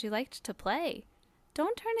down because you liked to play.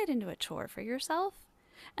 Don't turn it into a chore for yourself.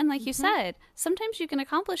 And like you said, sometimes you can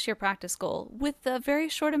accomplish your practice goal with a very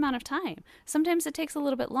short amount of time. Sometimes it takes a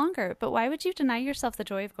little bit longer, but why would you deny yourself the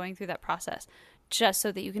joy of going through that process just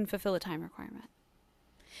so that you can fulfill a time requirement?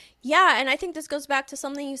 Yeah, and I think this goes back to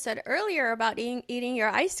something you said earlier about eating your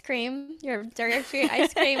ice cream, your dairy-free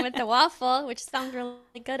ice cream with the waffle, which sounds really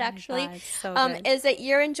good actually. God, so good. Is that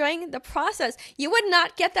you're enjoying the process. You would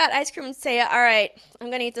not get that ice cream and say, all right, I'm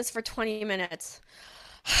going to eat this for 20 minutes.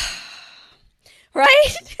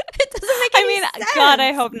 Right? It doesn't make any sense. God,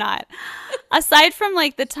 I hope not. Aside from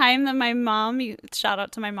the time that my mom, shout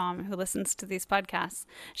out to my mom who listens to these podcasts,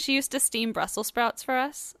 she used to steam Brussels sprouts for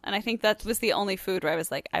us. And I think that was the only food where I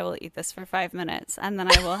was like, I will eat this for 5 minutes and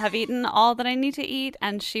then I will have eaten all that I need to eat.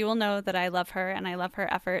 And she will know that I love her and I love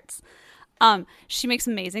her efforts. She makes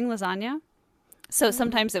amazing lasagna. So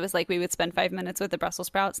sometimes it was we would spend 5 minutes with the Brussels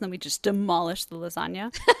sprouts and then we just demolish the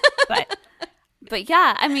lasagna. But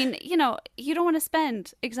yeah, you don't want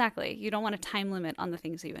to you don't want a time limit on the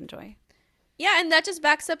things you enjoy. Yeah, and that just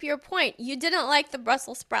backs up your point. You didn't like the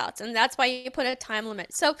Brussels sprouts, and that's why you put a time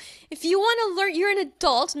limit. So if you want to learn, you're an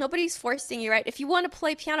adult, nobody's forcing you, right? If you want to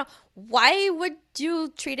play piano, why would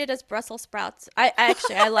you treat it as Brussels sprouts?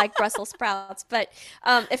 I like Brussels sprouts, but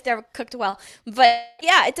if they're cooked well. But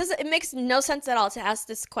yeah, it makes no sense at all to ask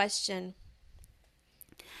this question.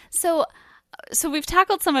 So we've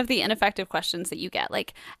tackled some of the ineffective questions that you get,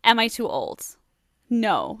 am I too old?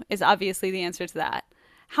 No is obviously the answer to that.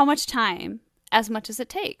 How much time? As much as it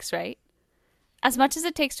takes, right? As much as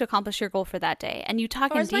it takes to accomplish your goal for that day. And you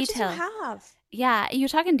talk in detail. As much as you have. Yeah, you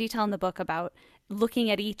talk in detail in the book about looking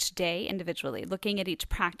at each day individually, looking at each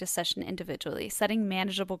practice session individually, setting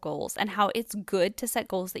manageable goals, and how it's good to set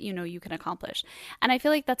goals that you can accomplish. And I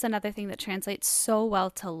feel like that's another thing that translates so well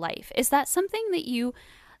to life. Is that something that you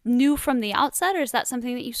knew from the outset, or is that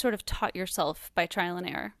something that you sort of taught yourself by trial and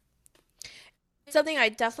error? It's something I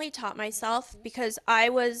definitely taught myself because I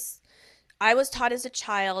was taught as a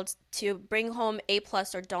child to bring home A+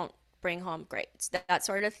 or don't bring home grades, that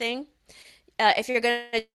sort of thing. If you're going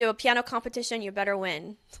to do a piano competition, you better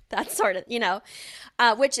win. That sort of,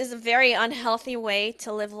 which is a very unhealthy way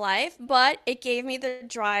to live life, but it gave me the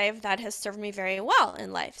drive that has served me very well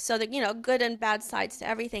in life. So good and bad sides to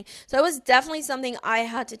everything. So it was definitely something I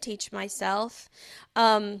had to teach myself.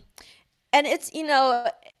 And it's,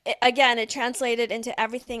 again, it translated into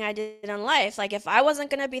everything I did in life. If I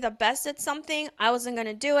wasn't going to be the best at something, I wasn't going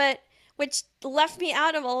to do it, which left me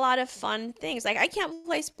out of a lot of fun things. I can't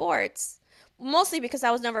play sports. Mostly because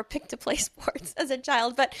I was never picked to play sports as a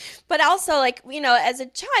child, but also as a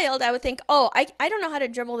child, I would think, I don't know how to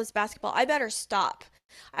dribble this basketball. I better stop.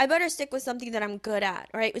 I better stick with something that I'm good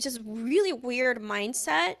at, right? Which is really weird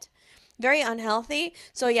mindset, very unhealthy.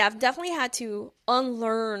 So yeah, I've definitely had to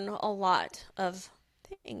unlearn a lot of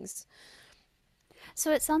things.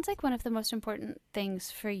 So it sounds like one of the most important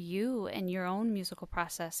things for you in your own musical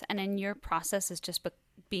process and in your process is just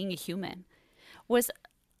being a human was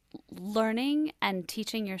learning and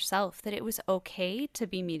teaching yourself that it was okay to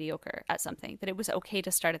be mediocre at something, that it was okay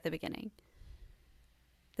to start at the beginning.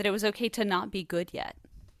 that it was okay to not be good yet.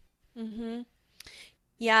 Mm-hmm.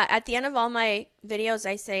 Yeah, at the end of all my videos,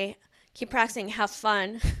 I say, keep practicing, have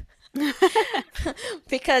fun.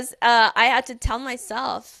 Because I had to tell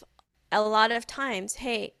myself a lot of times,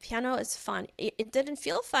 hey, piano is fun. It didn't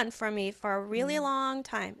feel fun for me for a really long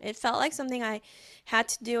time. It felt like something I had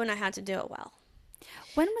to do, and I had to do it well.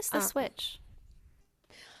 When was the Um, switch?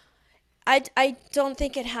 I don't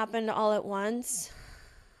think it happened all at once.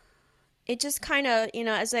 It just kind of,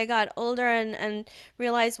 as I got older and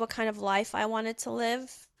realized what kind of life I wanted to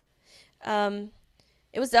live, um,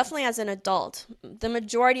 it was definitely as an adult. The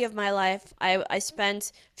majority of my life, I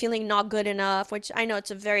spent feeling not good enough, which I know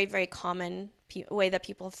it's a very, very common way that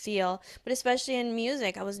people feel. But especially in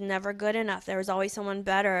music, I was never good enough. There was always someone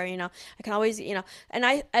better, I can always, and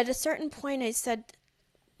at a certain point, I said,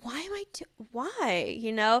 why am I why?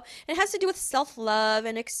 It has to do with self-love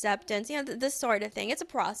and acceptance, this sort of thing. It's a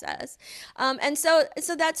process. And so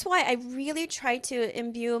that's why I really try to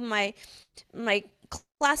imbue my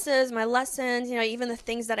classes, my lessons, even the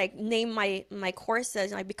things that I name my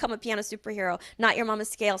courses. I become a piano superhero, not your mama's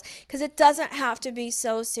scales, because it doesn't have to be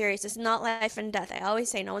so serious. It's not life and death. I always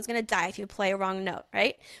say no one's going to die if you play a wrong note,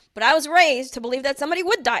 right? But I was raised to believe that somebody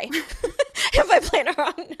would die if I played a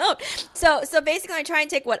wrong note. So basically I try and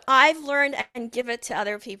take what I've learned and give it to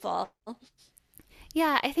other people.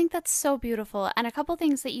 Yeah, I think that's so beautiful. And a couple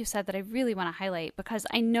things that you said that I really want to highlight, because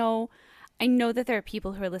I know that there are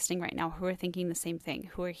people who are listening right now who are thinking the same thing,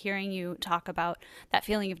 who are hearing you talk about that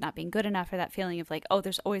feeling of not being good enough, or that feeling of like, oh,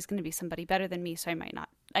 there's always going to be somebody better than me, so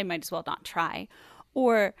I might as well not try.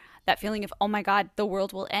 Or that feeling of, oh my God, the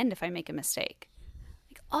world will end if I make a mistake.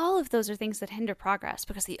 Like, all of those are things that hinder progress,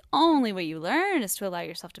 because the only way you learn is to allow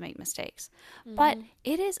yourself to make mistakes. Mm-hmm. But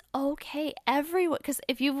it is okay. Because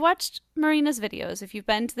if you've watched Marina's videos, if you've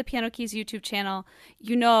been to the Piano Keys YouTube channel,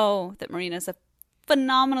 you know that Marina's a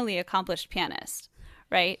phenomenally accomplished pianist,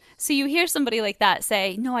 right? So you hear somebody like that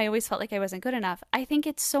say, no, I always felt like I wasn't good enough. I think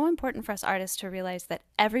it's so important for us artists to realize that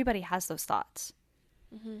everybody has those thoughts.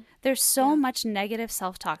 Mm-hmm. There's so much negative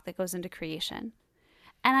self-talk that goes into creation.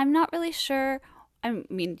 And I'm not really sure, I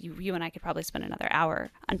mean, you and I could probably spend another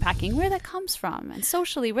hour unpacking where that comes from, and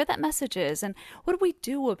socially where that message is, and what do we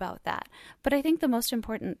do about that. But I think the most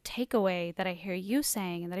important takeaway that I hear you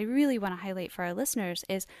saying, and that I really want to highlight for our listeners,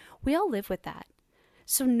 is we all live with that.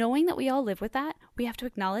 So knowing that we all live with that, we have to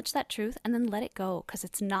acknowledge that truth and then let it go, because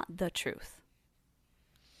it's not the truth.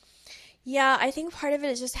 Yeah, I think part of it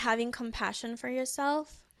is just having compassion for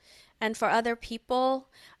yourself and for other people,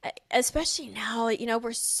 especially now,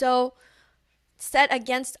 we're so set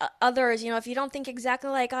against others. If you don't think exactly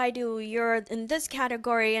like I do, you're in this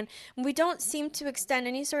category, and we don't seem to extend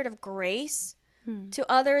any sort of grace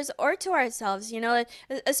to others or to ourselves,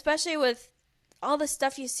 especially with all the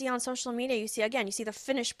stuff you see on social media. You see the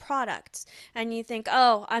finished products, and you think,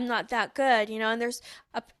 oh, I'm not that good, and there's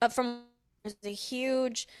a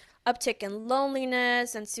huge uptick in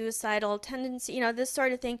loneliness and suicidal tendency, this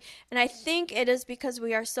sort of thing. And I think it is because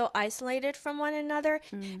we are so isolated from one another.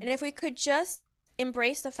 And if we could just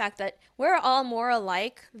embrace the fact that we're all more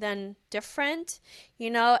alike than different,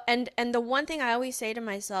 and the one thing I always say to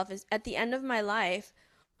myself is, at the end of my life,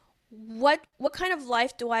 what kind of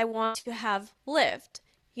life do I want to have lived?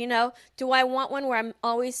 Do I want one where I'm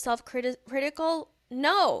always self-critical?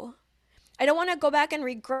 No. I don't want to go back and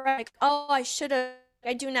regret, like, oh, I should have.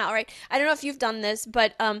 I do now, right? I don't know if you've done this,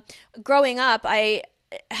 but growing up, I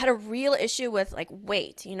had a real issue with like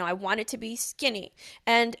weight. I wanted to be skinny,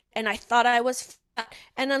 and I thought I was fat.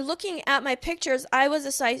 And then looking at my pictures, I was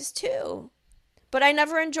a size 2, but I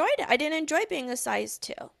never enjoyed it. I didn't enjoy being a size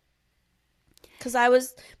 2.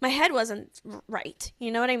 Because my head wasn't right.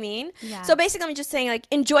 You know what I mean? Yeah. So basically, I'm just saying, like,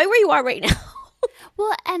 enjoy where you are right now.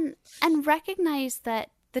 Well, and recognize that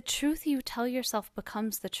the truth you tell yourself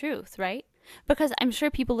becomes the truth, right? Because I'm sure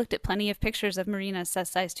people looked at plenty of pictures of Marina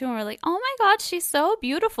size 2 and were like, oh my God, she's so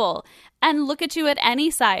beautiful. And look at you at any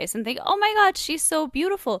size and think, oh my God, she's so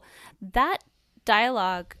beautiful. That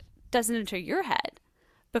dialogue doesn't enter your head,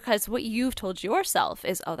 because what you've told yourself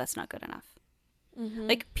is, oh, that's not good enough. Mm-hmm.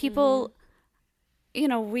 Like, people...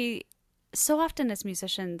 we so often as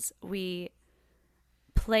musicians, we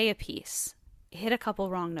play a piece, hit a couple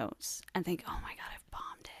wrong notes, and think, oh my God, I've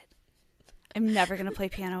bombed it. I'm never going to play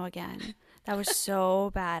piano again. That was so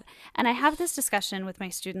bad. And I have this discussion with my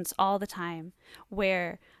students all the time,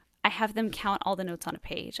 where I have them count all the notes on a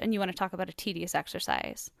page. And you want to talk about a tedious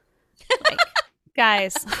exercise. Like,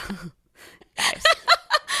 guys.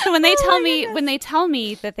 So when they tell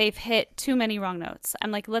me that they've hit too many wrong notes, I'm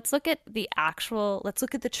like, let's look at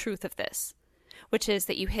the truth of this, which is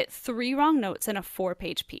that you hit 3 wrong notes in a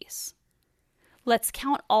 4-page piece. Let's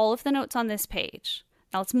count all of the notes on this page.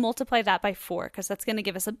 Now let's multiply that by 4 because that's going to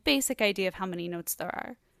give us a basic idea of how many notes there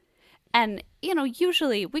are. And,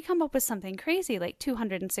 usually we come up with something crazy like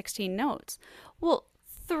 216 notes. Well,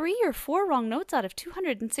 3 or 4 wrong notes out of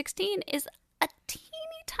 216 is a teeny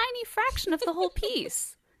tiny fraction of the whole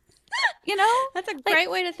piece. That's a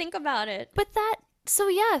great way to think about it. But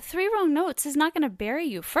 3 wrong notes is not going to bury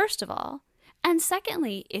you, first of all. And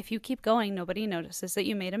secondly, if you keep going, nobody notices that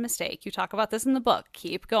you made a mistake. You talk about this in the book.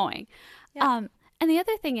 Keep going. Yeah. And the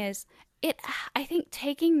other thing is, I think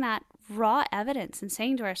taking that raw evidence and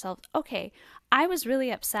saying to ourselves, okay, I was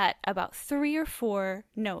really upset about 3 or 4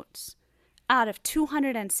 notes out of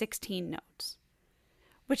 216 notes,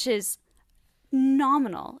 which is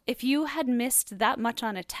nominal. If you had missed that much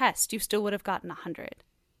on a test, you still would have gotten 100.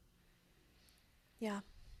 Yeah.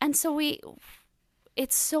 And so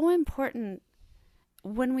it's so important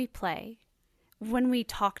when we play, when we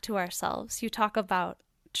talk to ourselves. You talk about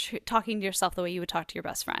talking to yourself the way you would talk to your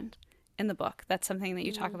best friend in the book. That's something that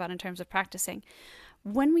you talk about in terms of practicing.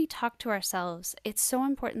 When we talk to ourselves, it's so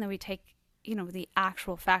important that we take, the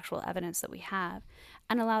actual factual evidence that we have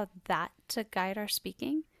and allow that to guide our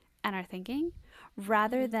speaking and our thinking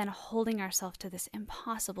rather than holding ourselves to this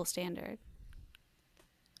impossible standard.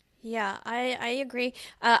 Yeah, I agree.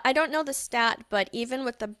 I don't know the stat, but even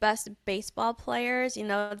with the best baseball players,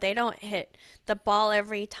 they don't hit the ball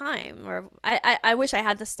every time. Or I wish I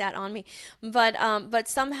had the stat on me, but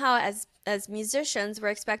somehow as musicians, we're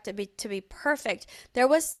expected to be perfect. There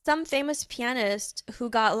was some famous pianist who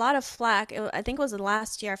got a lot of flack. I think it was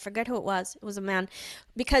last year. I forget who it was. It was a man,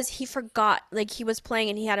 because he forgot, like he was playing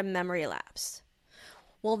and he had a memory lapse.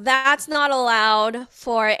 Well, that's not allowed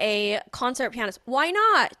for a concert pianist. Why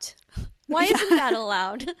not? Why isn't that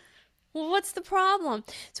allowed? Well, what's the problem?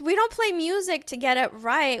 So we don't play music to get it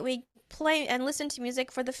right. We play and listen to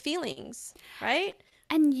music for the feelings, right?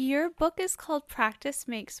 And your book is called Practice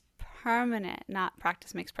Makes Permanent, not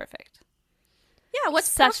Practice Makes Perfect. Yeah,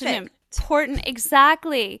 what's such perfect? An important,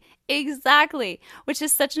 exactly, which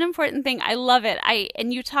is such an important thing. I love it.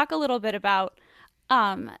 And you talk a little bit about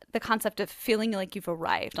the concept of feeling like you've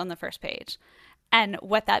arrived on the first page and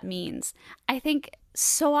what that means. I think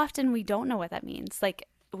so often we don't know what that means. Like,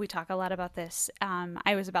 we talk a lot about this.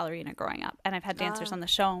 I was a ballerina growing up, and I've had dancers on the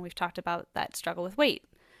show, and we've talked about that struggle with weight.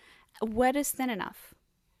 What is thin enough?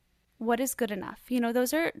 What is good enough?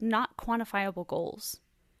 Those are not quantifiable goals.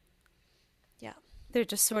 Yeah. They're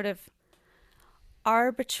just sort of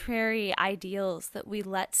arbitrary ideals that we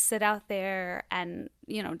let sit out there and,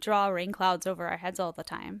 draw rain clouds over our heads all the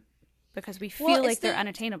time because we feel like they're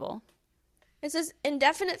unattainable. It's this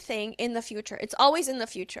indefinite thing in the future. It's always in the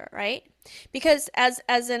future, right? Because as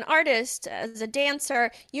an artist, as a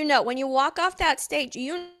dancer, when you walk off that stage,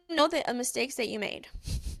 you know the mistakes that you made.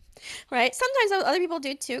 Right? Sometimes other people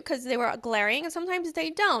do too because they were glaring, and sometimes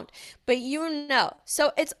they don't. But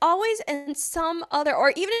So it's always in some other,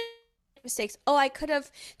 or even mistakes. Oh, I could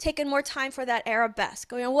have taken more time for that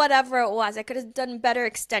arabesque, whatever it was. I could have done better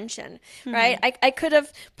extension, right? I could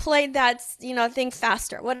have played that, thing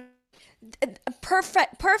faster.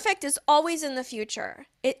 Perfect is always in the future.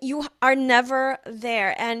 You are never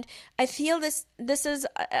there. And I feel this is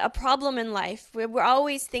a problem in life. We're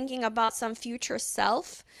always thinking about some future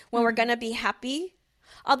self when we're going to be happy.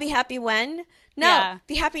 I'll be happy when? No,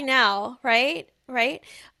 be happy now, right? Right?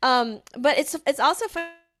 But it's also fun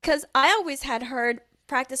because I always had heard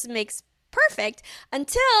practice makes perfect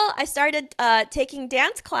until I started taking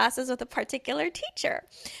dance classes with a particular teacher,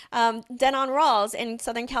 Denon Rawls in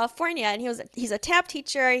Southern California. And he's a tap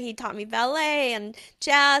teacher. He taught me ballet and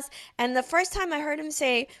jazz. And the first time I heard him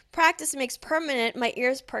say practice makes permanent, my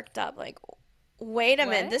ears perked up like, wait a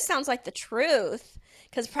minute, this sounds like the truth.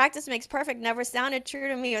 Because practice makes perfect never sounded true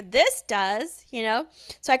to me, or this does,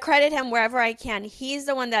 So I credit him wherever I can. He's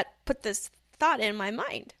the one that put this thought in my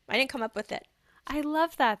mind. I didn't come up with it. I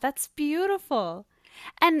love that. That's beautiful.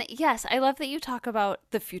 And yes, I love that you talk about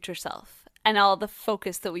the future self and all the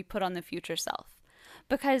focus that we put on the future self.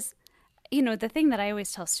 Because, the thing that I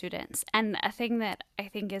always tell students, and a thing that I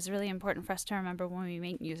think is really important for us to remember when we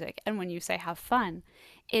make music and when you say have fun,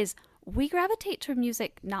 is we gravitate to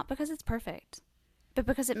music not because it's perfect, but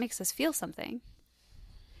because it makes us feel something.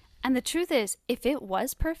 And the truth is, if it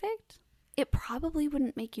was perfect, it probably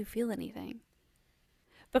wouldn't make you feel anything.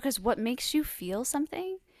 Because what makes you feel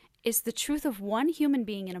something is the truth of one human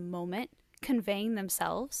being in a moment conveying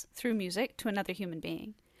themselves through music to another human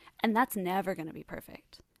being. And that's never going to be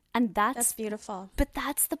perfect. And that's beautiful. But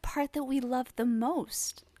that's the part that we love the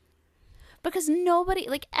most. Because nobody,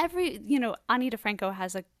 Ani DeFranco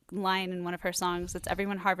has a line in one of her songs that's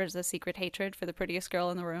everyone harbors a secret hatred for the prettiest girl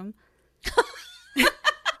in the room.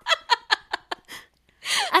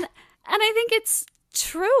 And I think it's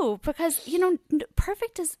true because,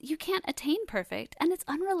 perfect is, you can't attain perfect, and it's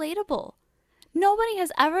unrelatable. Nobody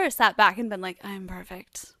has ever sat back and been like, I'm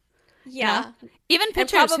perfect. Yeah. Even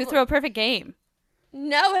pitchers who throw a perfect game.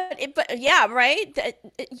 No, but yeah, right?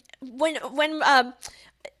 When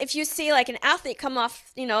if you see like an athlete come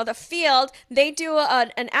off, the field, they do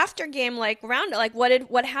an after game like round, like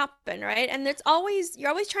what happened, right? And you're always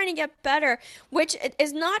trying to get better, which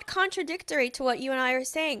is not contradictory to what you and I are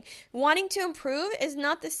saying. Wanting to improve is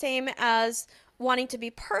not the same as wanting to be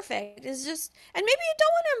perfect. It's just, and maybe you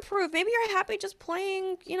don't want to improve. Maybe you're happy just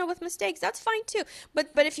playing, with mistakes. That's fine too. But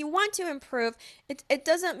if you want to improve, it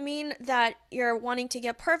doesn't mean that you're wanting to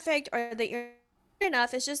get perfect or that you're good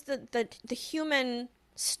enough. It's just the human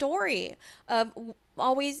story of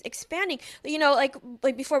always expanding. Like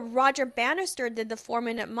before Roger Bannister did the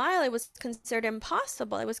 4-minute mile, it was considered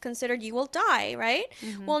impossible. It was considered you will die, right?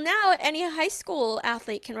 Mm-hmm. Well, now any high school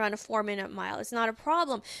athlete can run a 4-minute mile. It's not a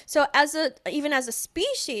problem. So even as a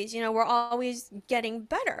species, we're always getting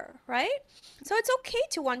better, right? So it's okay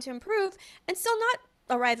to want to improve and still not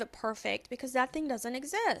arrive at perfect, because that thing doesn't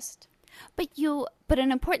exist. But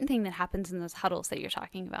an important thing that happens in those huddles that you're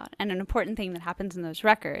talking about, and an important thing that happens in those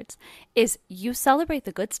records, is you celebrate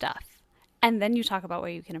the good stuff, and then you talk about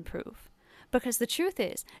where you can improve. Because the truth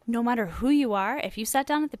is, no matter who you are, if you sat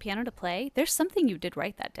down at the piano to play, there's something you did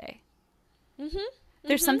right that day. Mm-hmm.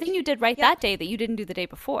 There's something you did right that day that you didn't do the day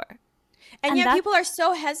before. And yet people are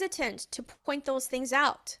so hesitant to point those things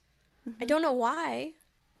out. Mm-hmm. I don't know why.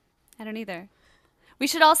 I don't either. We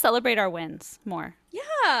should all celebrate our wins more.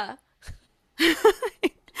 Yeah.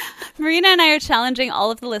 Marina and I are challenging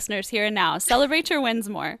all of the listeners here and now. Celebrate your wins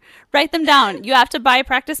more. Write them down. You have to buy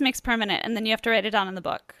Practice Makes Permanent, and then you have to write it down in the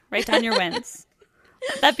book. Write down your wins.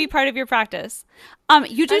 That'd be part of your practice.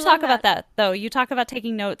 You do talk about that, though. You talk about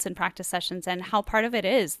taking notes in practice sessions and how part of it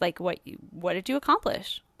is, like, what did you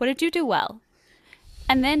accomplish? What did you do well?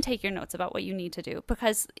 And then take your notes about what you need to do,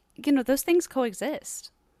 because, those things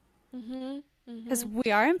coexist. Because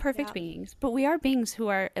we are imperfect beings, but we are beings who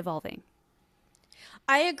are evolving.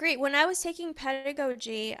 I agree. When I was taking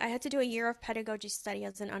pedagogy, I had to do a year of pedagogy study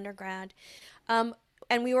as an undergrad. And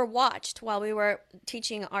we were watched while we were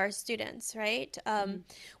teaching our students, right?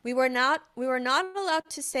 We were not allowed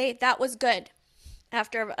to say that was good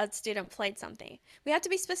after a student played something. We had to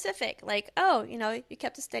be specific, like, oh, you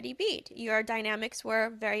kept a steady beat. Your dynamics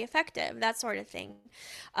were very effective, that sort of thing.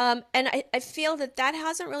 And I feel that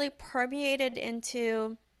hasn't really permeated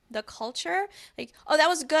into the culture. Like, oh, that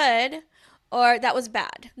was good, or that was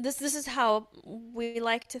bad. This is how we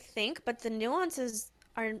like to think, but the nuances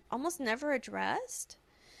are almost never addressed.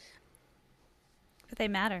 But they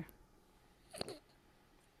matter.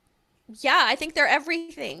 Yeah, I think they're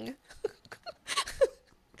everything.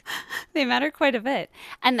 They matter quite a bit.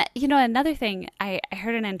 And, another thing, I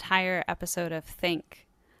heard an entire episode of Think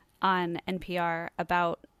on NPR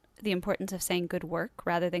about the importance of saying good work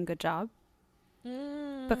rather than good job.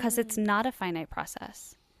 Because it's not a finite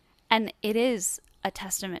process. And it is a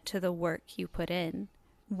testament to the work you put in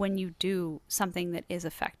when you do something that is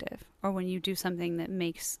effective, or when you do something that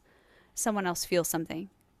makes someone else feel something.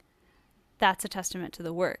 That's a testament to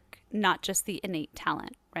the work, not just the innate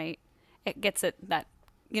talent, right? It gets at that,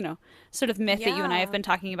 sort of myth that you and I have been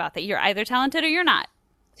talking about, that you're either talented or you're not.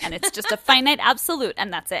 And it's just a finite absolute,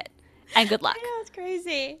 and that's it. And good luck. I know, it's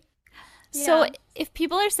crazy. So if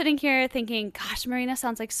people are sitting here thinking, gosh, Marina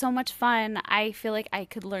sounds like so much fun, I feel like I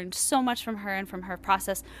could learn so much from her and from her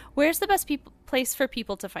process, where's the best place for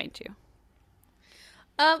people to find you?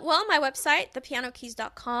 Well, my website,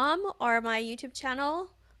 thepianokeys.com, or my YouTube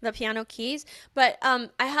channel, The Piano Keys. But I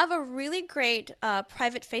have a really great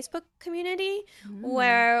private Facebook community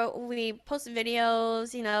where we post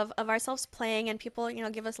videos, of ourselves playing, and people,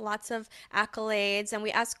 give us lots of accolades, and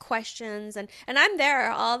we ask questions, and I'm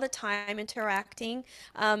there all the time interacting.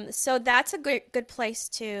 So that's a good place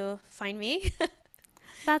to find me.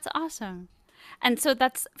 That's awesome. And so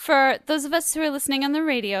that's, for those of us who are listening on the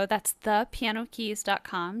radio, that's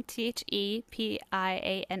thepianokeys.com,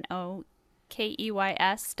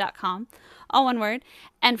 ThePianoKeys.com, all one word.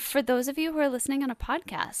 And for those of you who are listening on a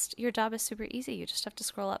podcast, your job is super easy. You just have to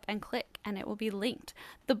scroll up and click, and it will be linked.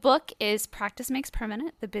 The book is Practice Makes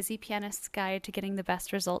Permanent, The Busy Pianist's Guide to Getting the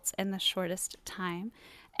Best Results in the Shortest Time.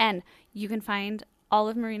 And you can find all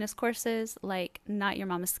of Marina's courses, like Not Your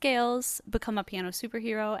Mama's Scales, Become a Piano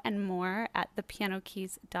Superhero, and more at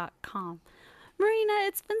thepianokeys.com. Marina,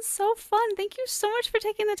 it's been so fun. Thank you so much for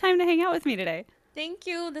taking the time to hang out with me today. Thank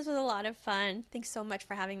you. This was a lot of fun. Thanks so much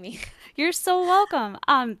for having me. You're so welcome.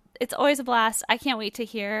 It's always a blast. I can't wait to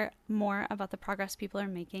hear more about the progress people are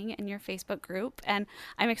making in your Facebook group. And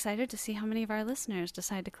I'm excited to see how many of our listeners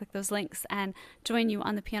decide to click those links and join you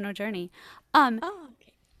on the piano journey.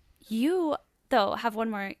 Okay. You, though, have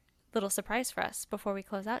one more little surprise for us before we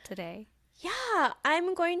close out today. Yeah,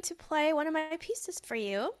 I'm going to play one of my pieces for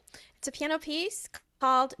you. It's a piano piece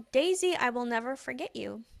called Daisy, I Will Never Forget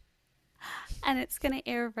You. And it's going to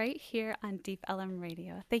air right here on Deep Ellum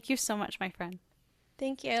Radio. Thank you so much, my friend.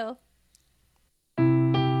 Thank you.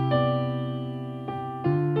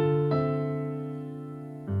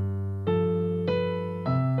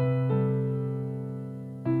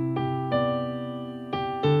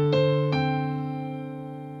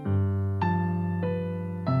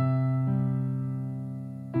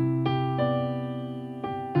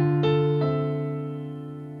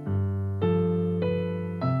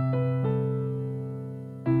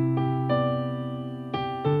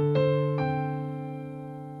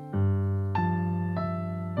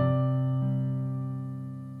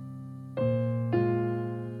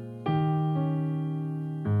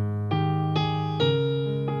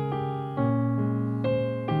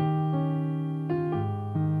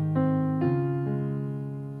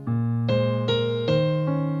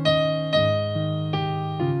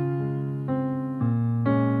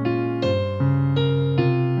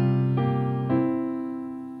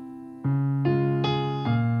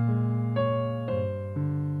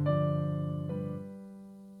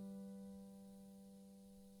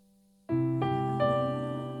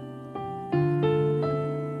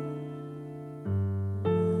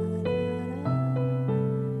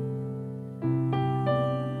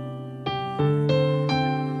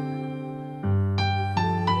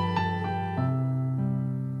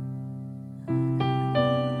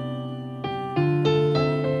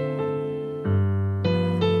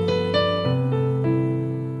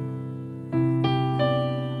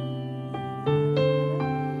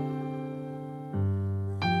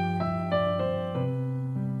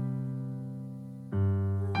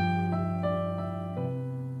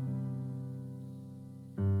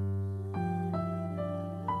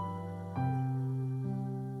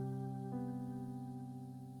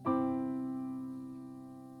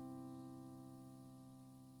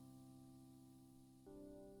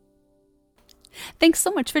 Thanks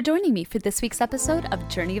so much for joining me for this week's episode of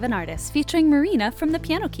Journey of an Artist featuring Marina from the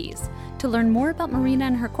Piano Keys. To learn more about Marina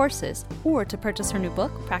and her courses, or to purchase her new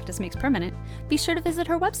book, Practice Makes Permanent, be sure to visit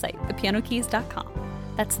her website, thepianokeys.com.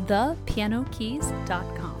 That's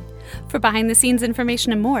thepianokeys.com. For behind-the-scenes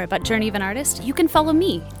information and more about Journey of an Artist, you can follow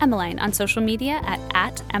me, Emmeline, on social media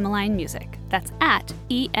at Emmeline Music. That's at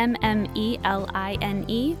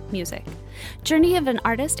EMMELINE Music. Journey of an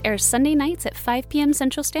Artist airs Sunday nights at 5 p.m.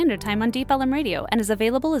 Central Standard Time on Deep Ellum Radio and is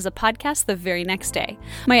available as a podcast the very next day.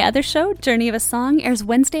 My other show, Journey of a Song, airs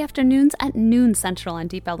Wednesday afternoons at noon Central on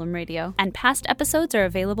Deep Ellum Radio, and past episodes are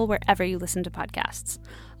available wherever you listen to podcasts.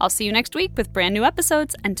 I'll see you next week with brand new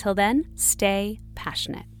episodes. Until then, stay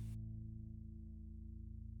passionate.